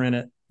furniture in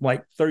it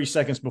like 30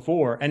 seconds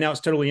before, and now it's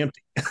totally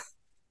empty.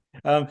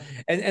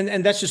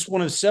 And that's just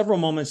one of several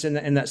moments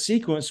in that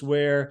sequence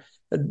where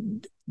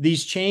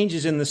these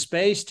changes in the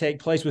space take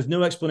place with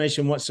no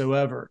explanation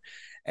whatsoever.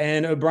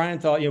 And O'Brien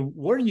thought,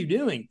 what are you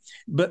doing?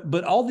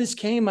 But all this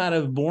came out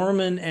of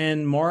Borman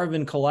and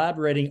Marvin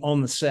collaborating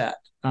on the set,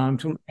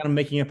 kind of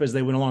making up as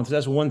they went along. So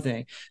that's one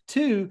thing.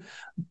 Two,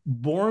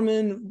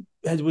 Borman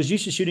was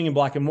used to shooting in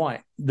black and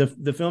white.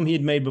 The film he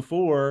had made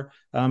before,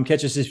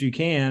 Catch Us If You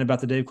Can,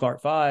 about the Dave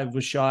Clark Five,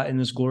 was shot in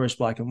this glorious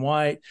black and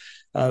white.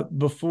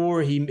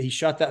 Before he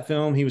shot that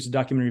film, he was a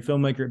documentary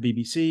filmmaker at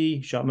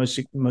BBC, shot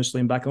mostly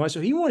in black and white.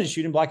 So he wanted to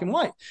shoot in black and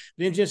white.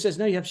 But MGM says,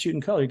 no, you have to shoot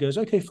in color. He goes,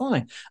 okay,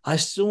 fine. I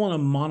still want a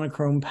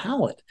monochrome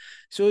palette.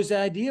 So his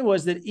idea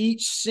was that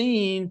each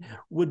scene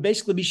would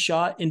basically be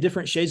shot in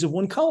different shades of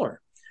one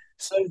color.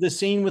 So the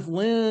scene with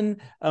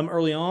Lynn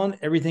early on,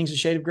 everything's a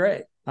shade of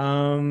gray.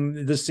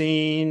 The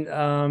scene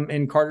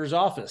in Carter's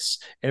office,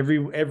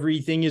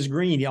 everything is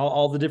green.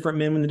 All the different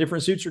men in the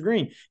different suits are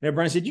green. And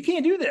O'Brien said, you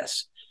can't do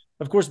this.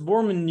 Of course,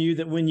 Borman knew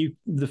that when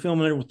the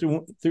film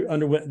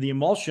underwent the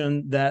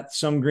emulsion, that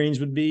some greens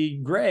would be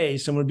gray,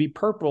 some would be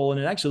purple, and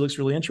it actually looks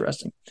really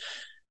interesting.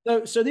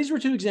 So these were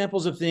two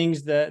examples of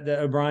things that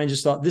O'Brien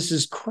just thought, this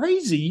is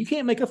crazy. You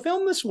can't make a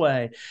film this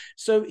way.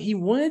 So he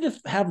wanted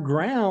to have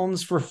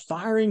grounds for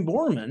firing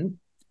Borman,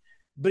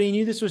 but he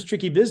knew this was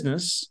tricky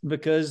business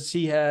because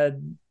he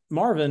had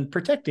Marvin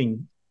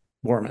protecting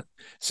Borman.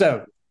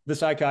 So the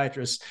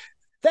psychiatrist,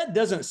 that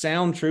doesn't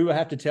sound true, I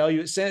have to tell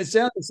you. It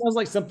sounds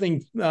like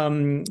something, I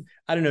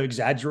don't know,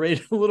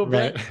 exaggerated a little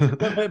bit.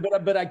 Right.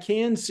 but I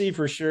can see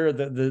for sure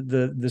that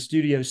the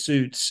studio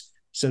suits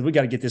said, we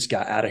got to get this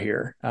guy out of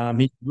here.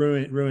 He's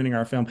ruining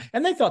our film.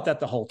 And they thought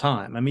that the whole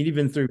time. I mean,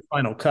 even through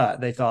Final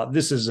Cut, they thought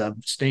this is a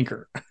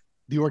stinker.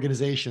 The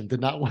organization did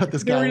not want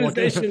this guy. The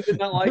organization did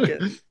not like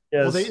it.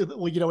 Yes.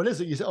 Well, what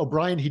is it? You said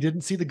O'Brien, he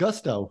didn't see the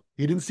gusto.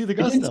 He didn't see the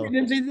gusto.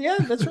 Yeah,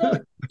 that's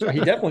right. He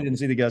definitely didn't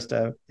see the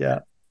gusto. Yeah.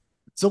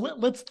 So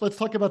let's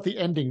talk about the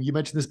ending. You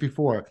mentioned this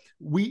before.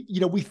 We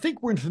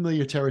think we're in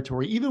familiar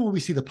territory, even when we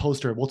see the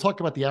poster. We'll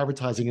talk about the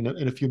advertising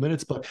in a few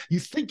minutes, but you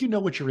think you know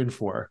what you're in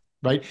for,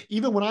 right?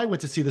 Even when I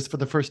went to see this for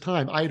the first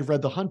time, I had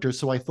read The Hunter,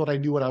 so I thought I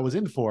knew what I was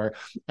in for.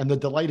 And the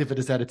delight of it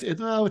is that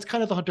it's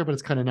kind of The Hunter, but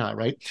it's kind of not,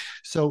 right?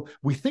 So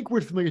we think we're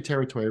in familiar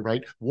territory,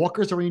 right?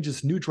 Walker's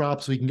arranges new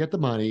drops so he can get the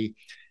money.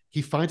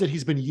 He finds that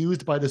he's been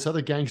used by this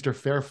other gangster,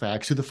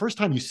 Fairfax, who the first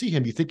time you see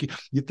him, you think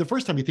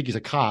he's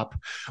a cop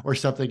or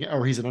something,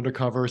 or he's an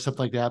undercover or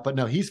something like that. But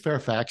no, he's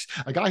Fairfax,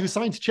 a guy who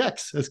signs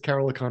checks, as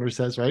Carroll O'Connor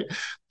says, right?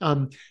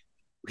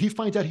 He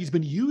finds out he's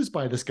been used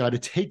by this guy to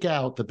take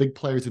out the big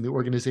players in the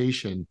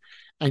organization.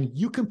 And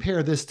you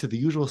compare this to The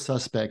Usual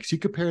Suspects. You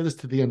compare this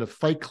to the end of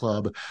Fight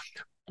Club.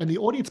 And the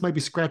audience might be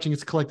scratching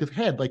its collective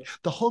head. Like,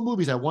 the whole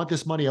movie is, I want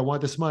this money, I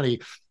want this money.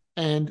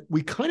 And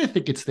we kind of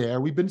think it's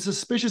there. We've been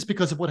suspicious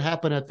because of what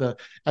happened at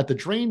the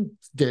drain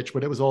ditch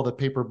when it was all the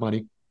paper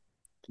money,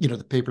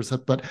 the paper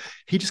stuff. But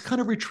he just kind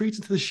of retreats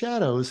into the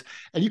shadows,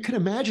 and you can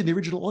imagine the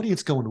original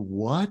audience going,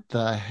 "What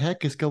the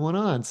heck is going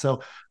on?"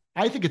 So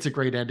I think it's a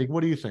great ending.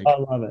 What do you think? I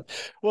love it.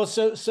 Well,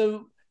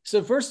 so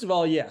first of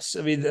all, yes.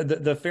 I mean,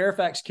 the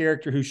Fairfax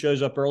character who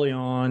shows up early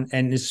on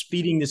and is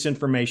feeding this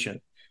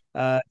information.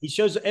 He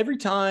shows every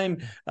time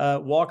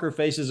Walker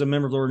faces a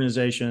member of the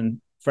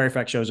organization,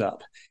 Fairfax shows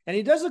up, and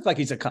he does look like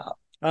he's a cop.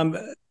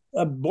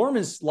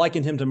 Borman's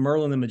likened him to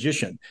Merlin the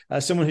magician,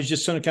 someone who's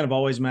just kind of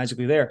always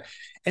magically there.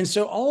 And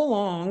so all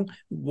along,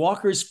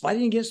 Walker is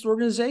fighting against the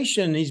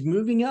organization. He's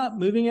moving up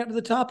to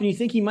the top, and you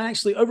think he might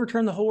actually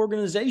overturn the whole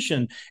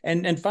organization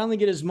and finally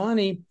get his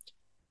money.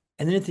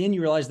 And then at the end, you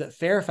realize that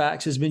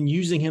Fairfax has been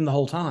using him the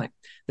whole time,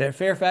 that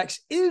Fairfax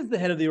is the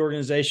head of the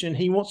organization.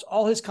 He wants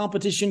all his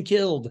competition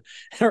killed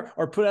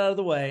or put out of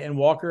the way, and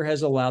Walker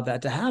has allowed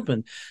that to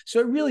happen.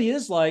 So it really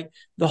is like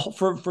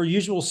for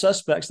Usual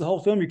Suspects, the whole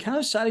film, you're kind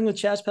of siding with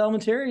Chaz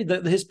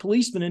Palminteri, his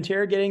policeman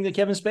interrogating the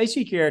Kevin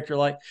Spacey character,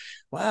 like,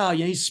 wow,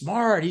 he's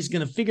smart. He's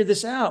going to figure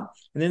this out.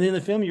 And then in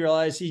the film, you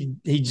realize he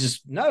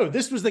just, no,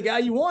 this was the guy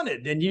you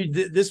wanted. And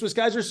this was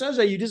Kaiser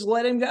Soze. You just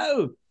let him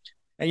go.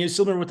 And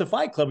similar with the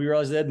Fight Club, you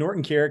realize the Ed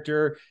Norton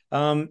character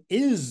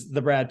is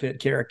the Brad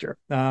Pitt character.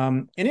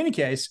 In any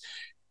case,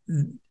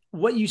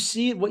 what you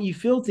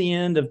feel at the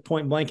end of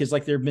Point Blank is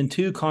like there have been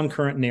two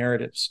concurrent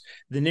narratives.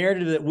 The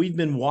narrative that we've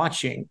been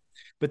watching,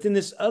 but then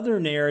this other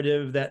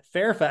narrative that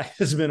Fairfax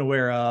has been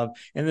aware of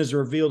and is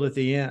revealed at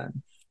the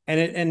end.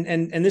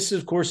 And this,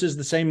 of course, is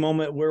the same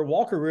moment where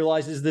Walker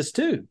realizes this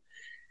too.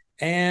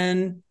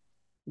 And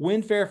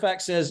when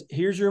Fairfax says,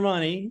 "Here's your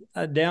money,"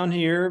 down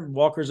here,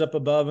 Walker's up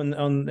above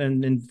and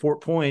in Fort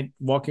Point,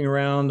 walking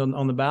around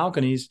on the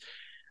balconies.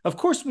 Of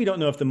course, we don't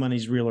know if the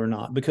money's real or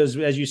not, because,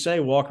 as you say,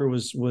 Walker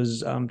was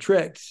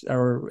tricked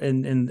or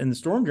in the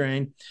storm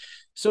drain.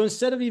 So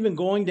instead of even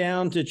going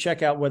down to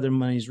check out whether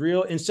money's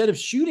real, instead of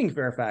shooting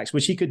Fairfax,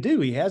 which he could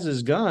do, he has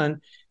his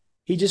gun,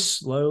 he just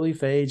slowly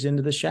fades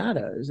into the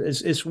shadows.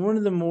 It's one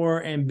of the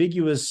more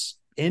ambiguous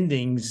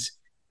endings,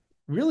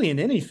 really, in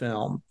any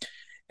film.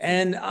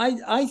 And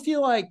I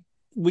feel like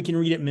we can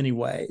read it many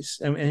ways.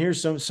 And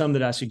here's some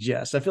that I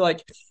suggest. I feel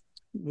like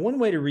one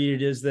way to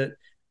read it is that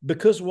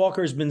because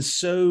Walker has been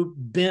so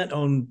bent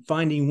on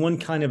finding one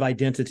kind of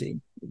identity,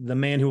 the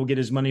man who will get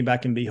his money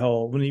back and be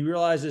whole, when he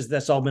realizes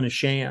that's all been a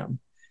sham,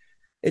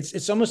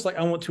 it's almost like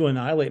I want to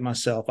annihilate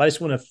myself. I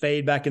just want to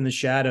fade back in the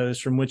shadows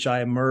from which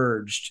I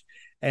emerged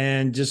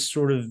and just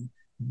sort of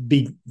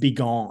be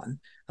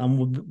gone.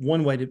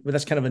 One way but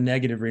that's kind of a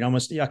negative read.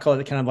 Almost, I call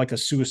it kind of like a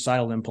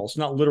suicidal impulse,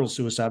 not literal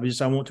suicide, but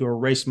just I want to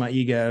erase my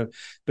ego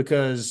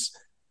because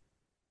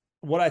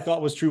what I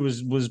thought was true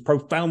was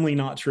profoundly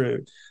not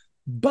true.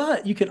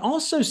 But you can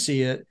also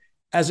see it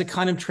as a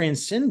kind of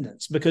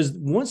transcendence, because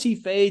once he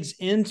fades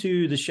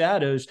into the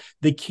shadows,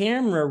 the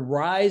camera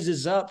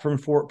rises up from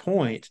Fort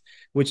Point,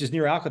 which is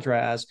near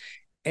Alcatraz,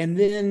 and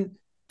then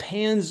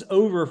pans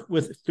over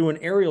through an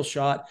aerial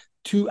shot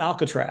to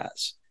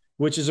Alcatraz,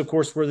 which is, of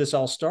course, where this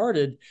all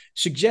started,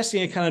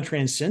 suggesting a kind of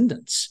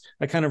transcendence,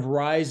 a kind of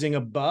rising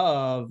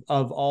above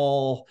of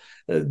all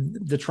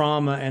the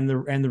trauma and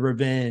the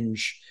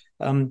revenge.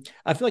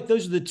 I feel like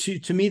those are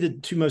the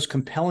two most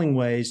compelling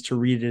ways to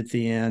read it at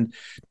the end.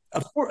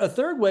 A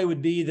third way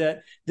would be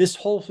that this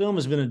whole film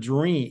has been a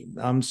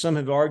dream. Some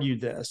have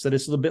argued that it's a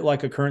little bit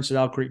like Occurrence at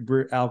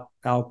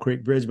Owl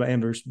Creek Bridge by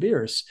Ambrose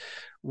Bierce,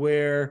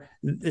 where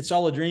it's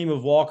all a dream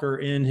of Walker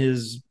in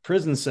his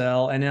prison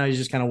cell, and now he's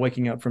just kind of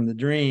waking up from the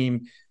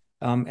dream,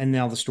 and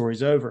now the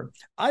story's over.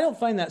 I don't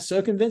find that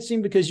so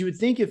convincing, because you would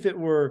think if it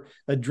were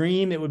a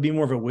dream, it would be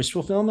more of a wish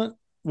fulfillment,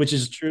 which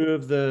is true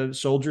of the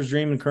soldier's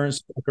dream in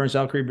Occurrence at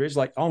Owl Creek Bridge.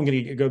 Like, oh, I'm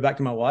going to go back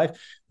to my wife.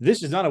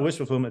 This is not a wish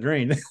fulfillment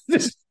dream.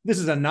 This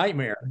is a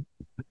nightmare.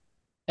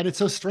 And it's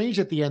so strange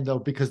at the end, though,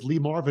 because Lee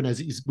Marvin,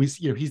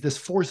 he's this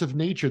force of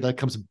nature that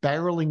comes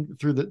barreling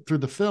through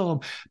the film.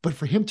 But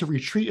for him to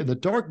retreat in the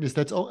darkness,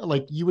 that's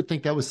like you would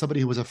think that was somebody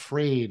who was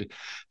afraid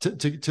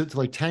to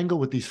like tangle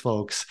with these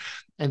folks.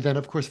 And then,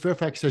 of course,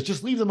 Fairfax says,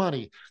 "Just leave the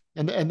money,"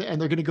 and they're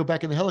going to go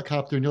back in the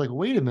helicopter. And you're like,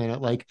 wait a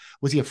minute, like,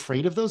 was he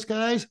afraid of those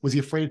guys? Was he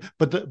afraid?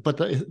 But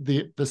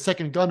the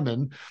second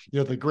gunman,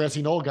 the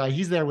grassy knoll guy,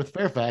 he's there with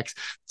Fairfax.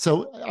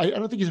 So I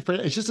don't think he's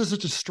afraid. It's just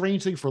such a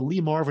strange thing for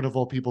Lee Marvin of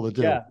all people to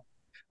do. Yeah.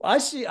 I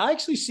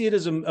actually see it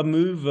as a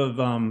move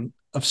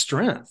of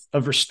strength,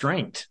 of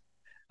restraint.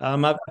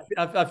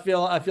 I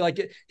feel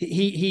like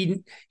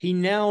he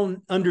now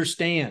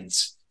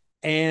understands,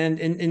 and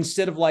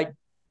instead of like,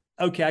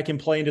 okay, I can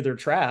play into their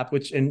trap,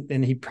 which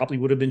and he probably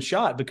would have been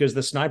shot because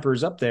the sniper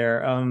is up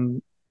there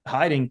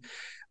hiding.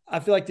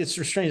 I feel like it's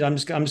restrained. I'm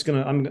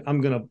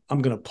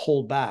gonna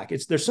pull back.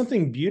 There's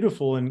something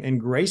beautiful and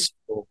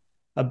graceful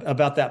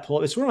about that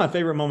pull. It's one of my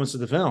favorite moments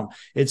of the film.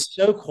 It's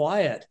so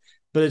quiet,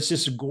 but it's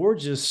just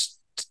gorgeous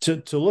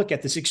to look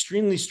at. This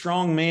extremely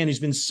strong man who's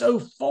been so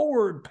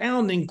forward,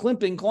 pounding,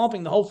 clomping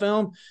the whole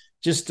film.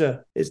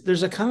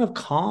 There's a kind of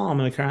calm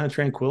and a kind of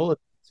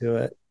tranquility to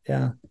it.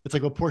 Yeah. It's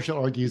like what Portia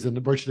argues in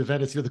The Merchant of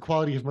Venice. The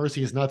quality of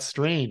mercy is not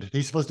strained.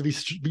 He's supposed to be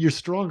you're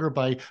stronger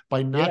by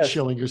not Yes.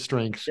 showing your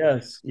strength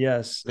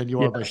Yes. than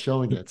you are by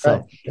showing it.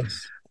 Right. So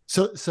Yes.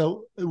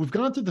 So we've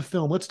gone through the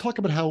film. Let's talk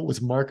about how it was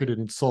marketed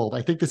and sold.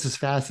 I think this is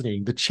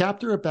fascinating. The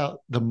chapter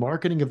about the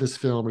marketing of this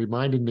film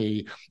reminded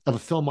me of a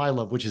film I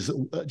love, which is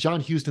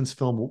John Huston's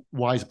film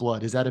Wise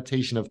Blood, his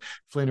adaptation of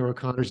Flannery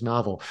O'Connor's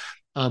novel.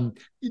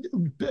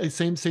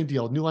 Same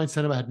deal. New Line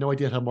Cinema had no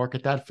idea how to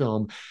market that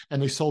film,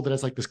 and they sold it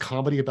as like this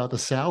comedy about the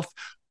South.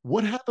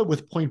 What happened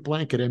with Point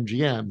Blank at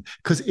MGM?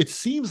 Because it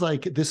seems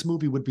like this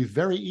movie would be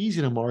very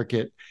easy to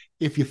market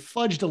if you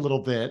fudged a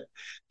little bit.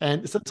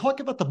 And so talk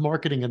about the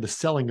marketing and the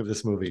selling of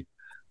this movie.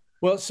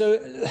 Well, so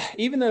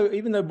even though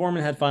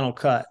Borman had final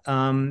cut,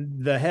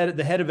 the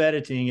head of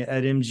editing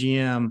at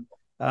MGM,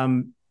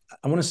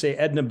 I want to say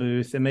Edna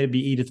Booth, it may be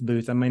Edith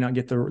Booth, I may not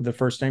get the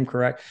first name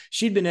correct.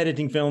 She'd been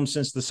editing films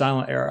since the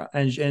silent era,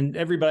 and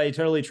everybody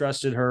totally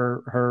trusted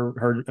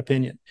her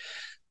opinion.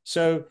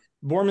 So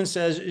Borman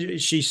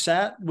says she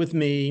sat with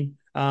me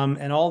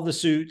and all the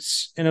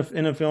suits in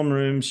a film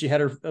room. She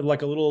had her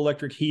like a little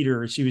electric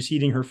heater. She was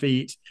heating her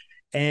feet,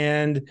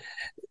 and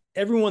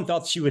everyone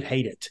thought she would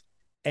hate it.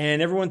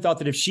 And everyone thought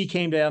that if she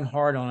came down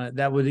hard on it,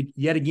 that would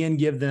yet again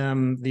give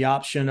them the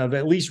option of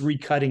at least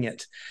recutting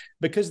it,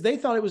 because they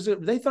thought it was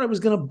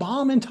going to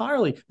bomb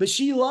entirely. But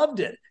she loved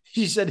it.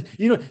 She said,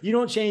 you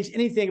don't change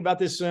anything about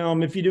this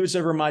film if you do it's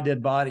over my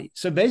dead body.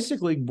 So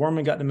basically,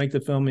 Borman got to make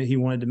the film that he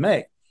wanted to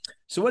make.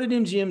 So what did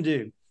MGM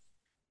do?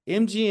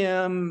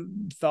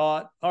 MGM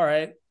thought, all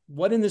right,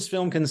 what in this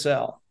film can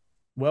sell?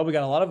 Well, we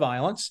got a lot of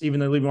violence, even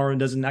though Lee Marvin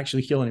doesn't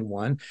actually kill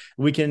anyone.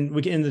 We can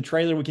in the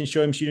trailer, we can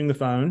show him shooting the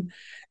phone.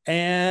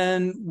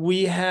 And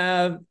we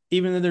have,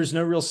 even though there's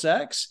no real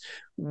sex,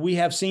 we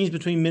have scenes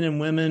between men and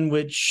women,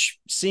 which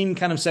seem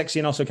kind of sexy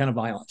and also kind of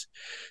violent.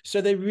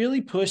 So they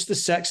really push the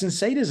sex and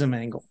sadism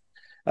angle.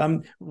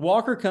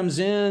 Walker comes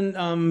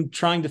in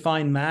trying to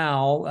find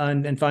Mal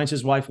and finds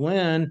his wife,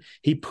 Lynn.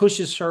 He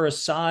pushes her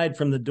aside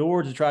from the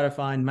door to try to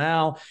find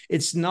Mal.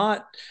 It's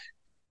not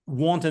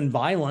wanton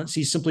violence.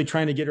 He's simply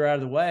trying to get her out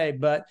of the way.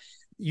 But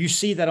you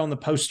see that on the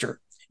poster.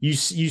 You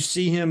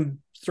see him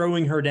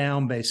throwing her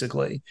down,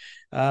 basically.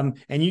 And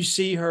you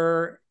see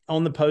her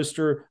on the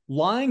poster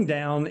lying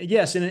down,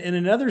 yes, in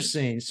another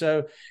scene.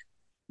 So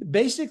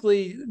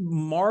basically,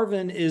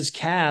 Marvin is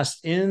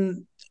cast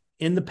in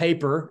the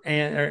paper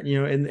and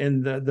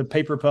in the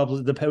paper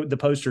the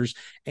posters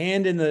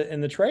and in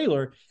the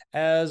trailer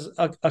as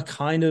a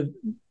kind of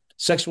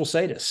sexual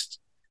sadist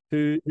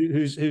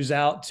who's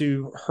out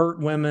to hurt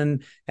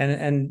women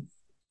and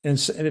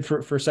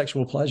for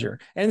sexual pleasure.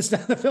 And it's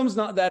not, the film's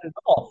not that at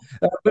all.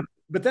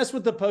 But that's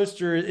what the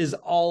poster is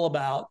all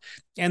about,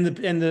 and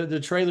the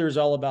trailer is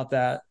all about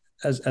that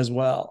as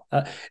well.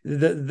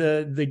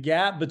 The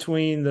gap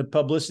between the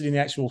publicity and the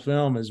actual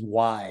film is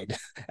wide,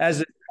 as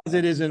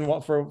it is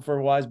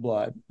for Wise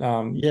Blood.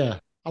 Yeah.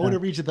 I want to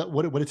read you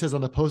what it says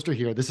on the poster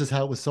here. This is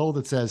how it was sold.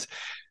 It says,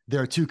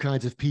 there are two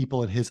kinds of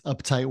people in his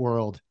uptight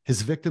world,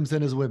 his victims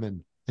and his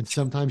women, and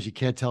sometimes you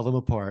can't tell them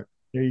apart.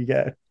 There you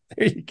go.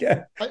 There you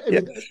go. I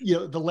mean,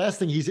 the last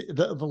thing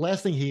the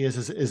last thing he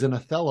is an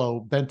Othello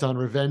bent on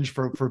revenge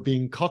for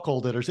being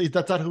cuckolded, or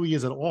that's not who he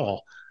is at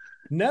all.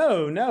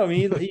 No. I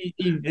mean,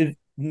 he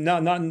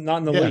not in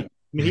the least. I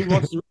mean, he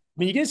wants to. I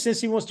mean, you get a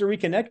sense he wants to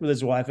reconnect with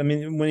his wife. I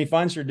mean, when he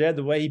finds her dead,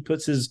 the way he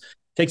takes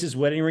his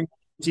wedding ring,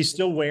 he's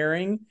still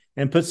wearing,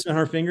 and puts it on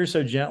her finger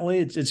so gently,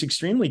 it's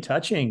extremely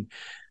touching.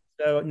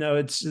 So no,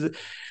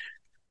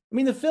 I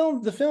mean, the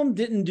film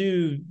didn't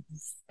do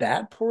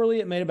that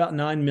poorly. It made about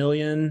 $9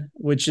 million,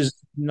 which is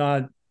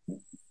not, it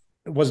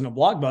wasn't a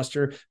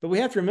blockbuster, but we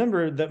have to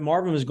remember that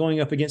Marvin was going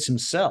up against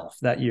himself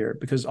that year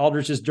because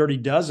Aldrich's Dirty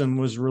Dozen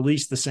was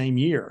released the same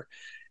year.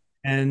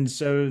 And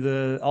so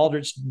the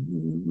Aldrich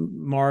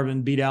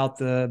Marvin beat out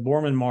the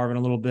Borman Marvin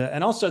a little bit.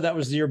 And also that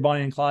was the year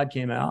Bonnie and Clyde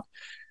came out,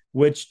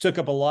 which took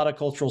up a lot of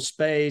cultural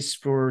space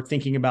for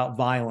thinking about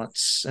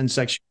violence and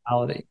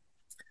sexuality.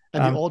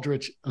 And the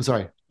Aldrich, I'm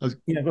sorry. Go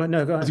ahead.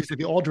 No, go ahead. As you said,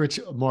 the Aldrich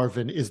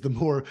Marvin is the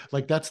more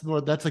like that's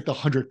like the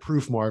 100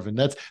 proof Marvin.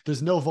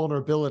 There's no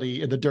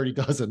vulnerability in the Dirty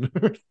Dozen.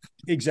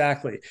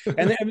 Exactly,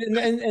 and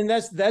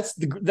that's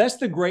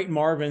the great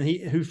Marvin.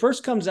 Who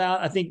first comes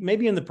out, I think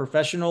maybe in The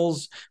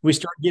Professionals. We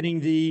start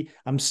getting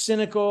I'm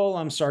cynical,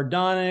 I'm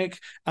sardonic,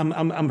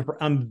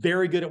 I'm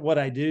very good at what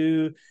I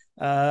do.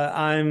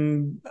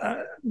 I've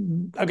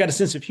got a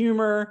sense of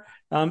humor.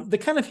 The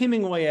kind of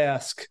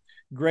Hemingway-esque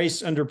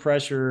grace under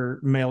pressure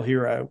male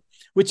hero,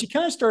 which he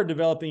kind of started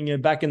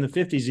developing back in the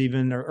 50s,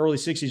 even, or early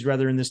 60s,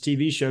 rather, in this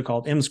TV show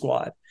called M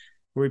Squad,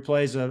 where he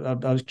plays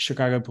a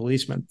Chicago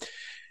policeman.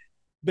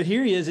 But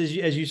here he is,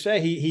 as you say,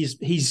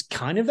 he's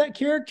kind of that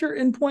character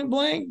in Point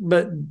Blank,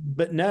 but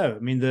no, I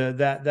mean,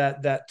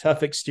 that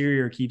tough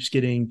exterior keeps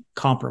getting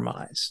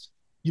compromised.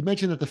 You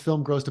mentioned that the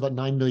film grossed about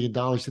 $9 million.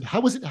 How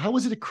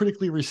was it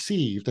critically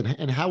received,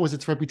 and how was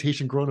its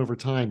reputation grown over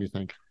time, you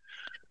think?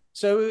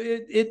 So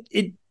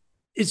it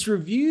its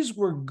reviews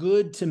were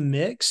good to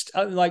mixed.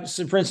 Like,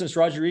 so for instance,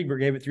 Roger Ebert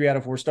gave it 3 out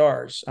of 4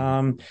 stars.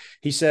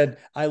 He said,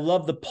 "I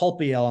love the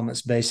pulpy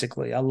elements.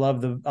 Basically, I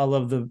love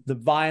the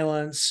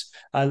violence.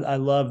 I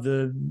love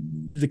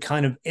the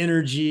kind of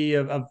energy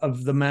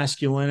of the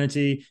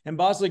masculinity." And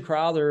Bosley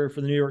Crowther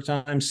for the New York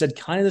Times said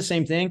kind of the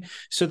same thing.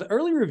 So the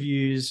early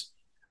reviews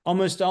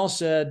almost all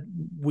said,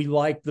 "We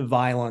like the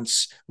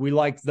violence. We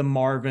like the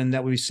Marvin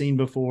that we've seen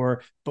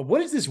before. But what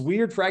is this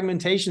weird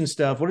fragmentation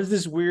stuff? What is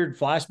this weird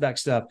flashback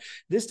stuff?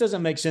 This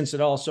doesn't make sense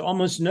at all." So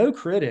almost no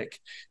critic,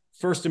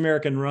 First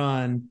American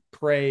Run,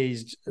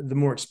 praised the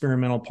more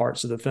experimental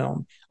parts of the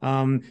film.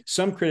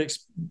 Some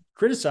critics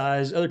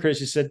criticized, other critics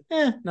just said,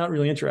 not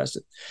really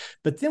interested.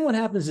 But then what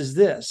happens is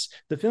this: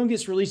 the film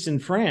gets released in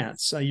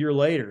France a year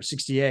later,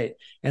 1968,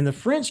 and the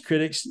French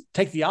critics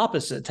take the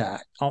opposite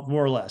tack,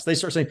 more or less. They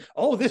start saying,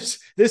 "Oh, this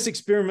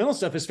experimental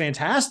stuff is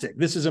fantastic.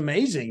 This is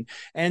amazing."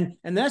 And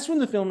that's when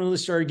the film really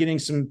started getting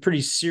some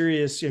pretty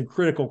serious,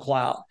 critical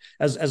clout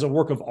as a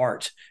work of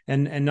art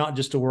and not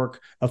just a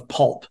work of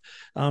pulp.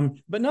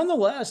 But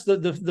nonetheless,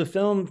 the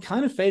film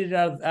kind of faded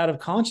out of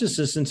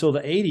consciousness until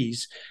the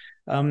 80s.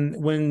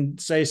 When,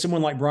 say,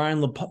 someone like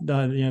Brian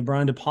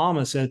De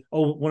Palma said,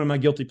 "Oh, one of my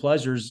guilty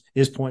pleasures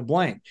is Point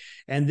Blank."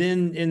 And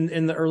then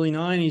in the early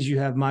 90s, you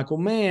have Michael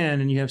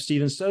Mann and you have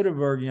Steven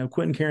Soderbergh,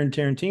 Quentin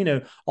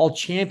Tarantino, all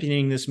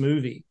championing this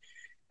movie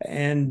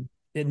and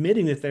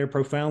admitting that they're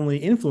profoundly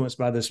influenced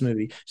by this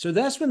movie. So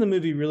that's when the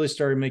movie really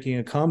started making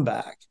a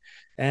comeback.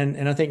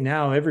 And I think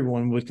now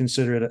everyone would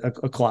consider it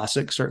a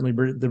classic. Certainly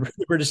the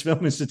British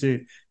Film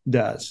Institute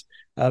does.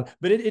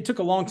 But it took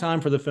a long time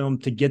for the film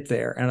to get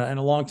there and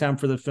a long time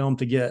for the film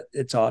to get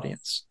its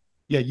audience.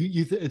 Yeah,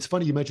 it's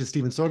funny you mentioned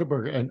Steven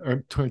Soderbergh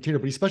or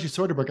Tarantino, but especially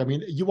Soderbergh. I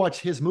mean, you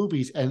watch his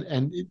movies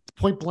and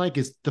Point Blank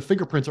is the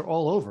fingerprints are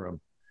all over him.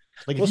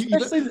 Like, well,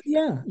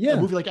 a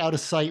movie like Out of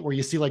Sight, where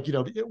you see where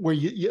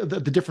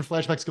the different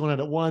flashbacks going on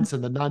at once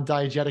and the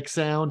non-diegetic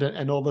sound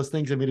and all those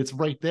things. I mean, it's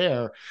right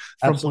there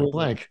from Point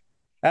Blank.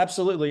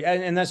 Absolutely,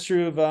 and that's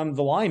true of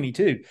The Limey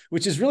too,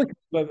 which is really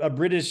a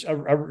British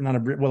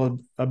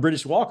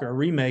Walker, a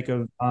remake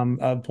of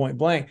Point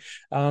Blank.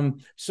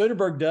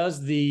 Soderbergh does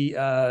the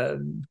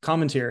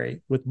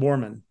commentary with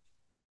Borman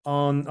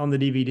on the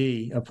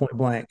DVD of Point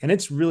Blank, and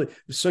it's really,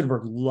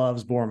 Soderbergh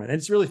loves Borman.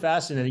 It's really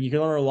fascinating. You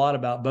can learn a lot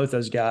about both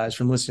those guys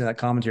from listening to that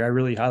commentary. I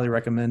really highly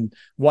recommend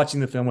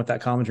watching the film with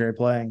that commentary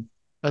playing.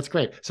 That's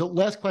great. So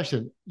last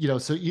question,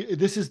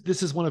 this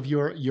is one of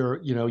your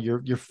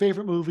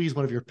favorite movies,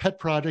 one of your pet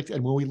projects.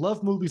 And when we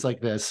love movies like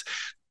this,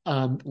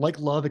 like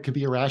love, it can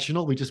be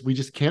irrational. We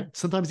just can't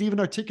sometimes even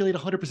articulate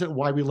 100%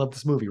 why we love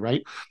this movie,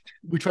 right?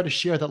 We try to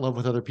share that love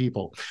with other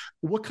people.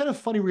 What kind of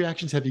funny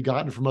reactions have you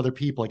gotten from other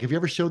people? Like, have you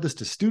ever showed this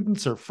to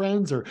students or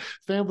friends or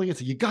family and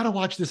said, "You got to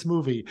watch this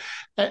movie"?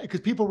 Because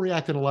people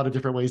react in a lot of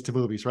different ways to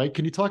movies, right?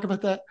 Can you talk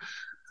about that?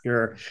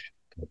 Sure.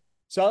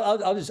 So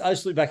I'll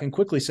just look back and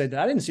quickly say that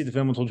I didn't see the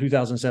film until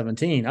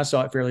 2017. I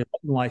saw it fairly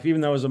late in life, even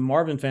though I was a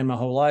Marvin fan my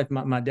whole life.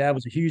 My dad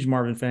was a huge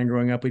Marvin fan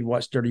growing up. We'd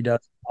watch Dirty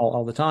Dozen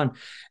all the time.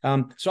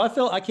 So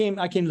I came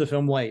to the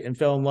film late and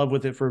fell in love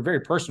with it for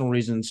very personal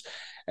reasons.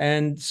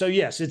 And so,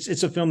 yes,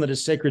 it's a film that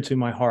is sacred to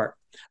my heart.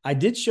 I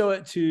did show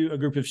it to a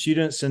group of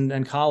students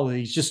and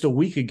colleagues just a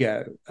week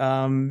ago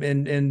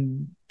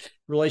in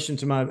relation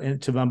to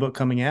my book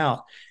coming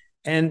out.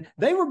 And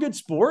they were good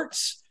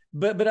sports.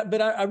 But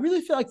I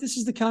really feel like this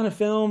is the kind of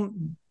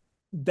film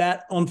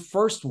that on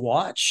first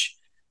watch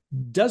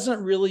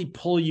doesn't really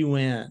pull you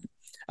in.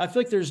 I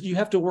feel like you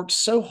have to work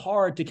so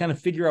hard to kind of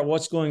figure out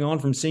what's going on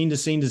from scene to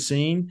scene to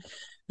scene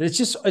that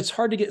it's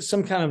hard to get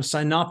some kind of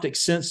synoptic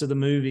sense of the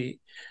movie.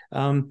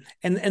 And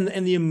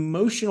the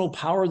emotional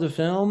power of the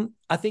film,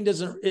 I think,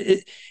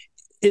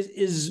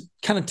 is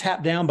kind of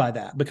tapped down by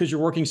that because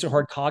you're working so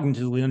hard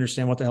cognitively to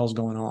understand what the hell's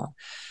going on.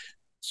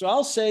 So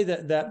I'll say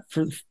that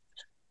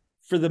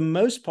for the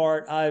most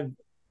part,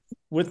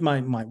 with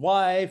my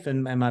wife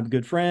and my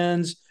good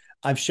friends,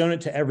 I've shown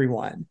it to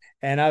everyone.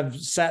 And I've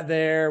sat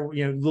there,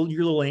 you're a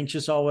little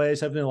anxious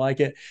always, having to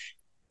like it.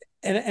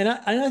 And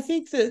I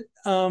think that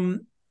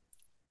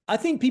I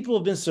think people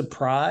have been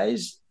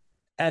surprised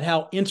at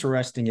how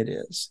interesting it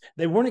is.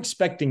 They weren't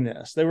expecting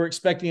this. They were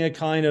expecting a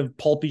kind of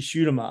pulpy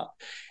shoot 'em up.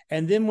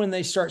 And then when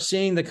they start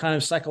seeing the kind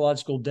of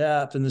psychological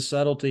depth and the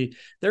subtlety,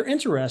 they're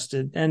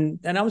interested. And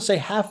I would say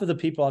half of the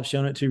people I've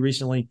shown it to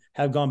recently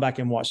have gone back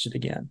and watched it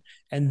again.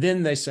 And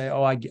then they say,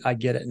 "Oh, I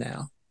get it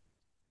now."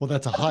 Well,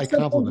 that's a high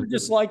compliment.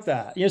 Just like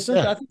that.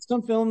 I think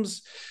some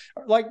films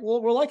are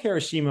we're like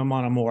Hiroshima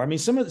Mon Amour. I mean,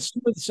 some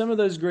of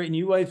those great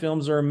New Wave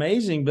films are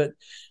amazing, but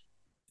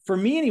for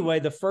me anyway,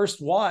 the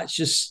first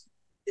watch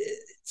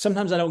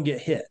sometimes I don't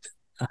get hit.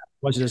 I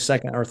watch it a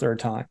second or third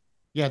time.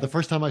 Yeah, the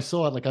first time I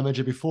saw it, like I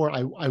mentioned before,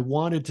 I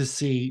wanted to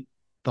see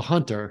The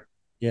Hunter,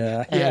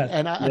 Yeah.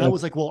 And I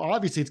was like, well,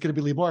 obviously it's going to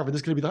be Lee Marvin. This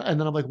is going to be and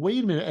then I'm like,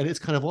 wait a minute. And it's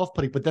kind of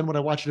off-putting. But then when I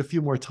watch it a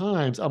few more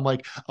times, I'm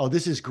like, oh,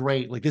 this is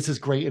great. Like, this is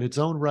great in its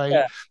own right.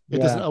 Yeah. It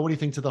doesn't owe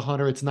anything to the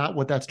hunter. It's not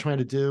what that's trying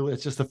to do.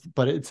 It's just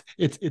but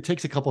it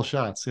takes a couple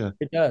shots. Yeah.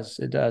 It does.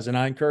 It does. And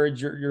I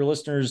encourage your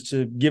listeners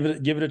to give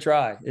it a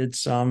try.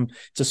 It's a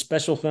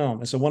special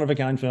film. It's a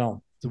one-of-a-kind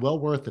film. It's well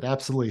worth it.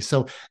 Absolutely.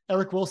 So,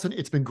 Eric Wilson,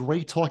 it's been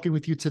great talking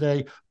with you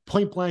today.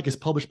 Point Blank is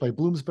published by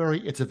Bloomsbury.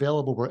 It's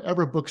available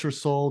wherever books are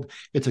sold.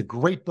 It's a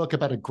great book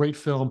about a great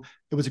film.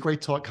 It was a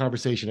great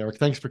conversation, Eric.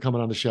 Thanks for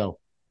coming on the show.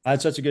 I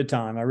had such a good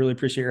time. I really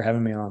appreciate your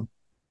having me on.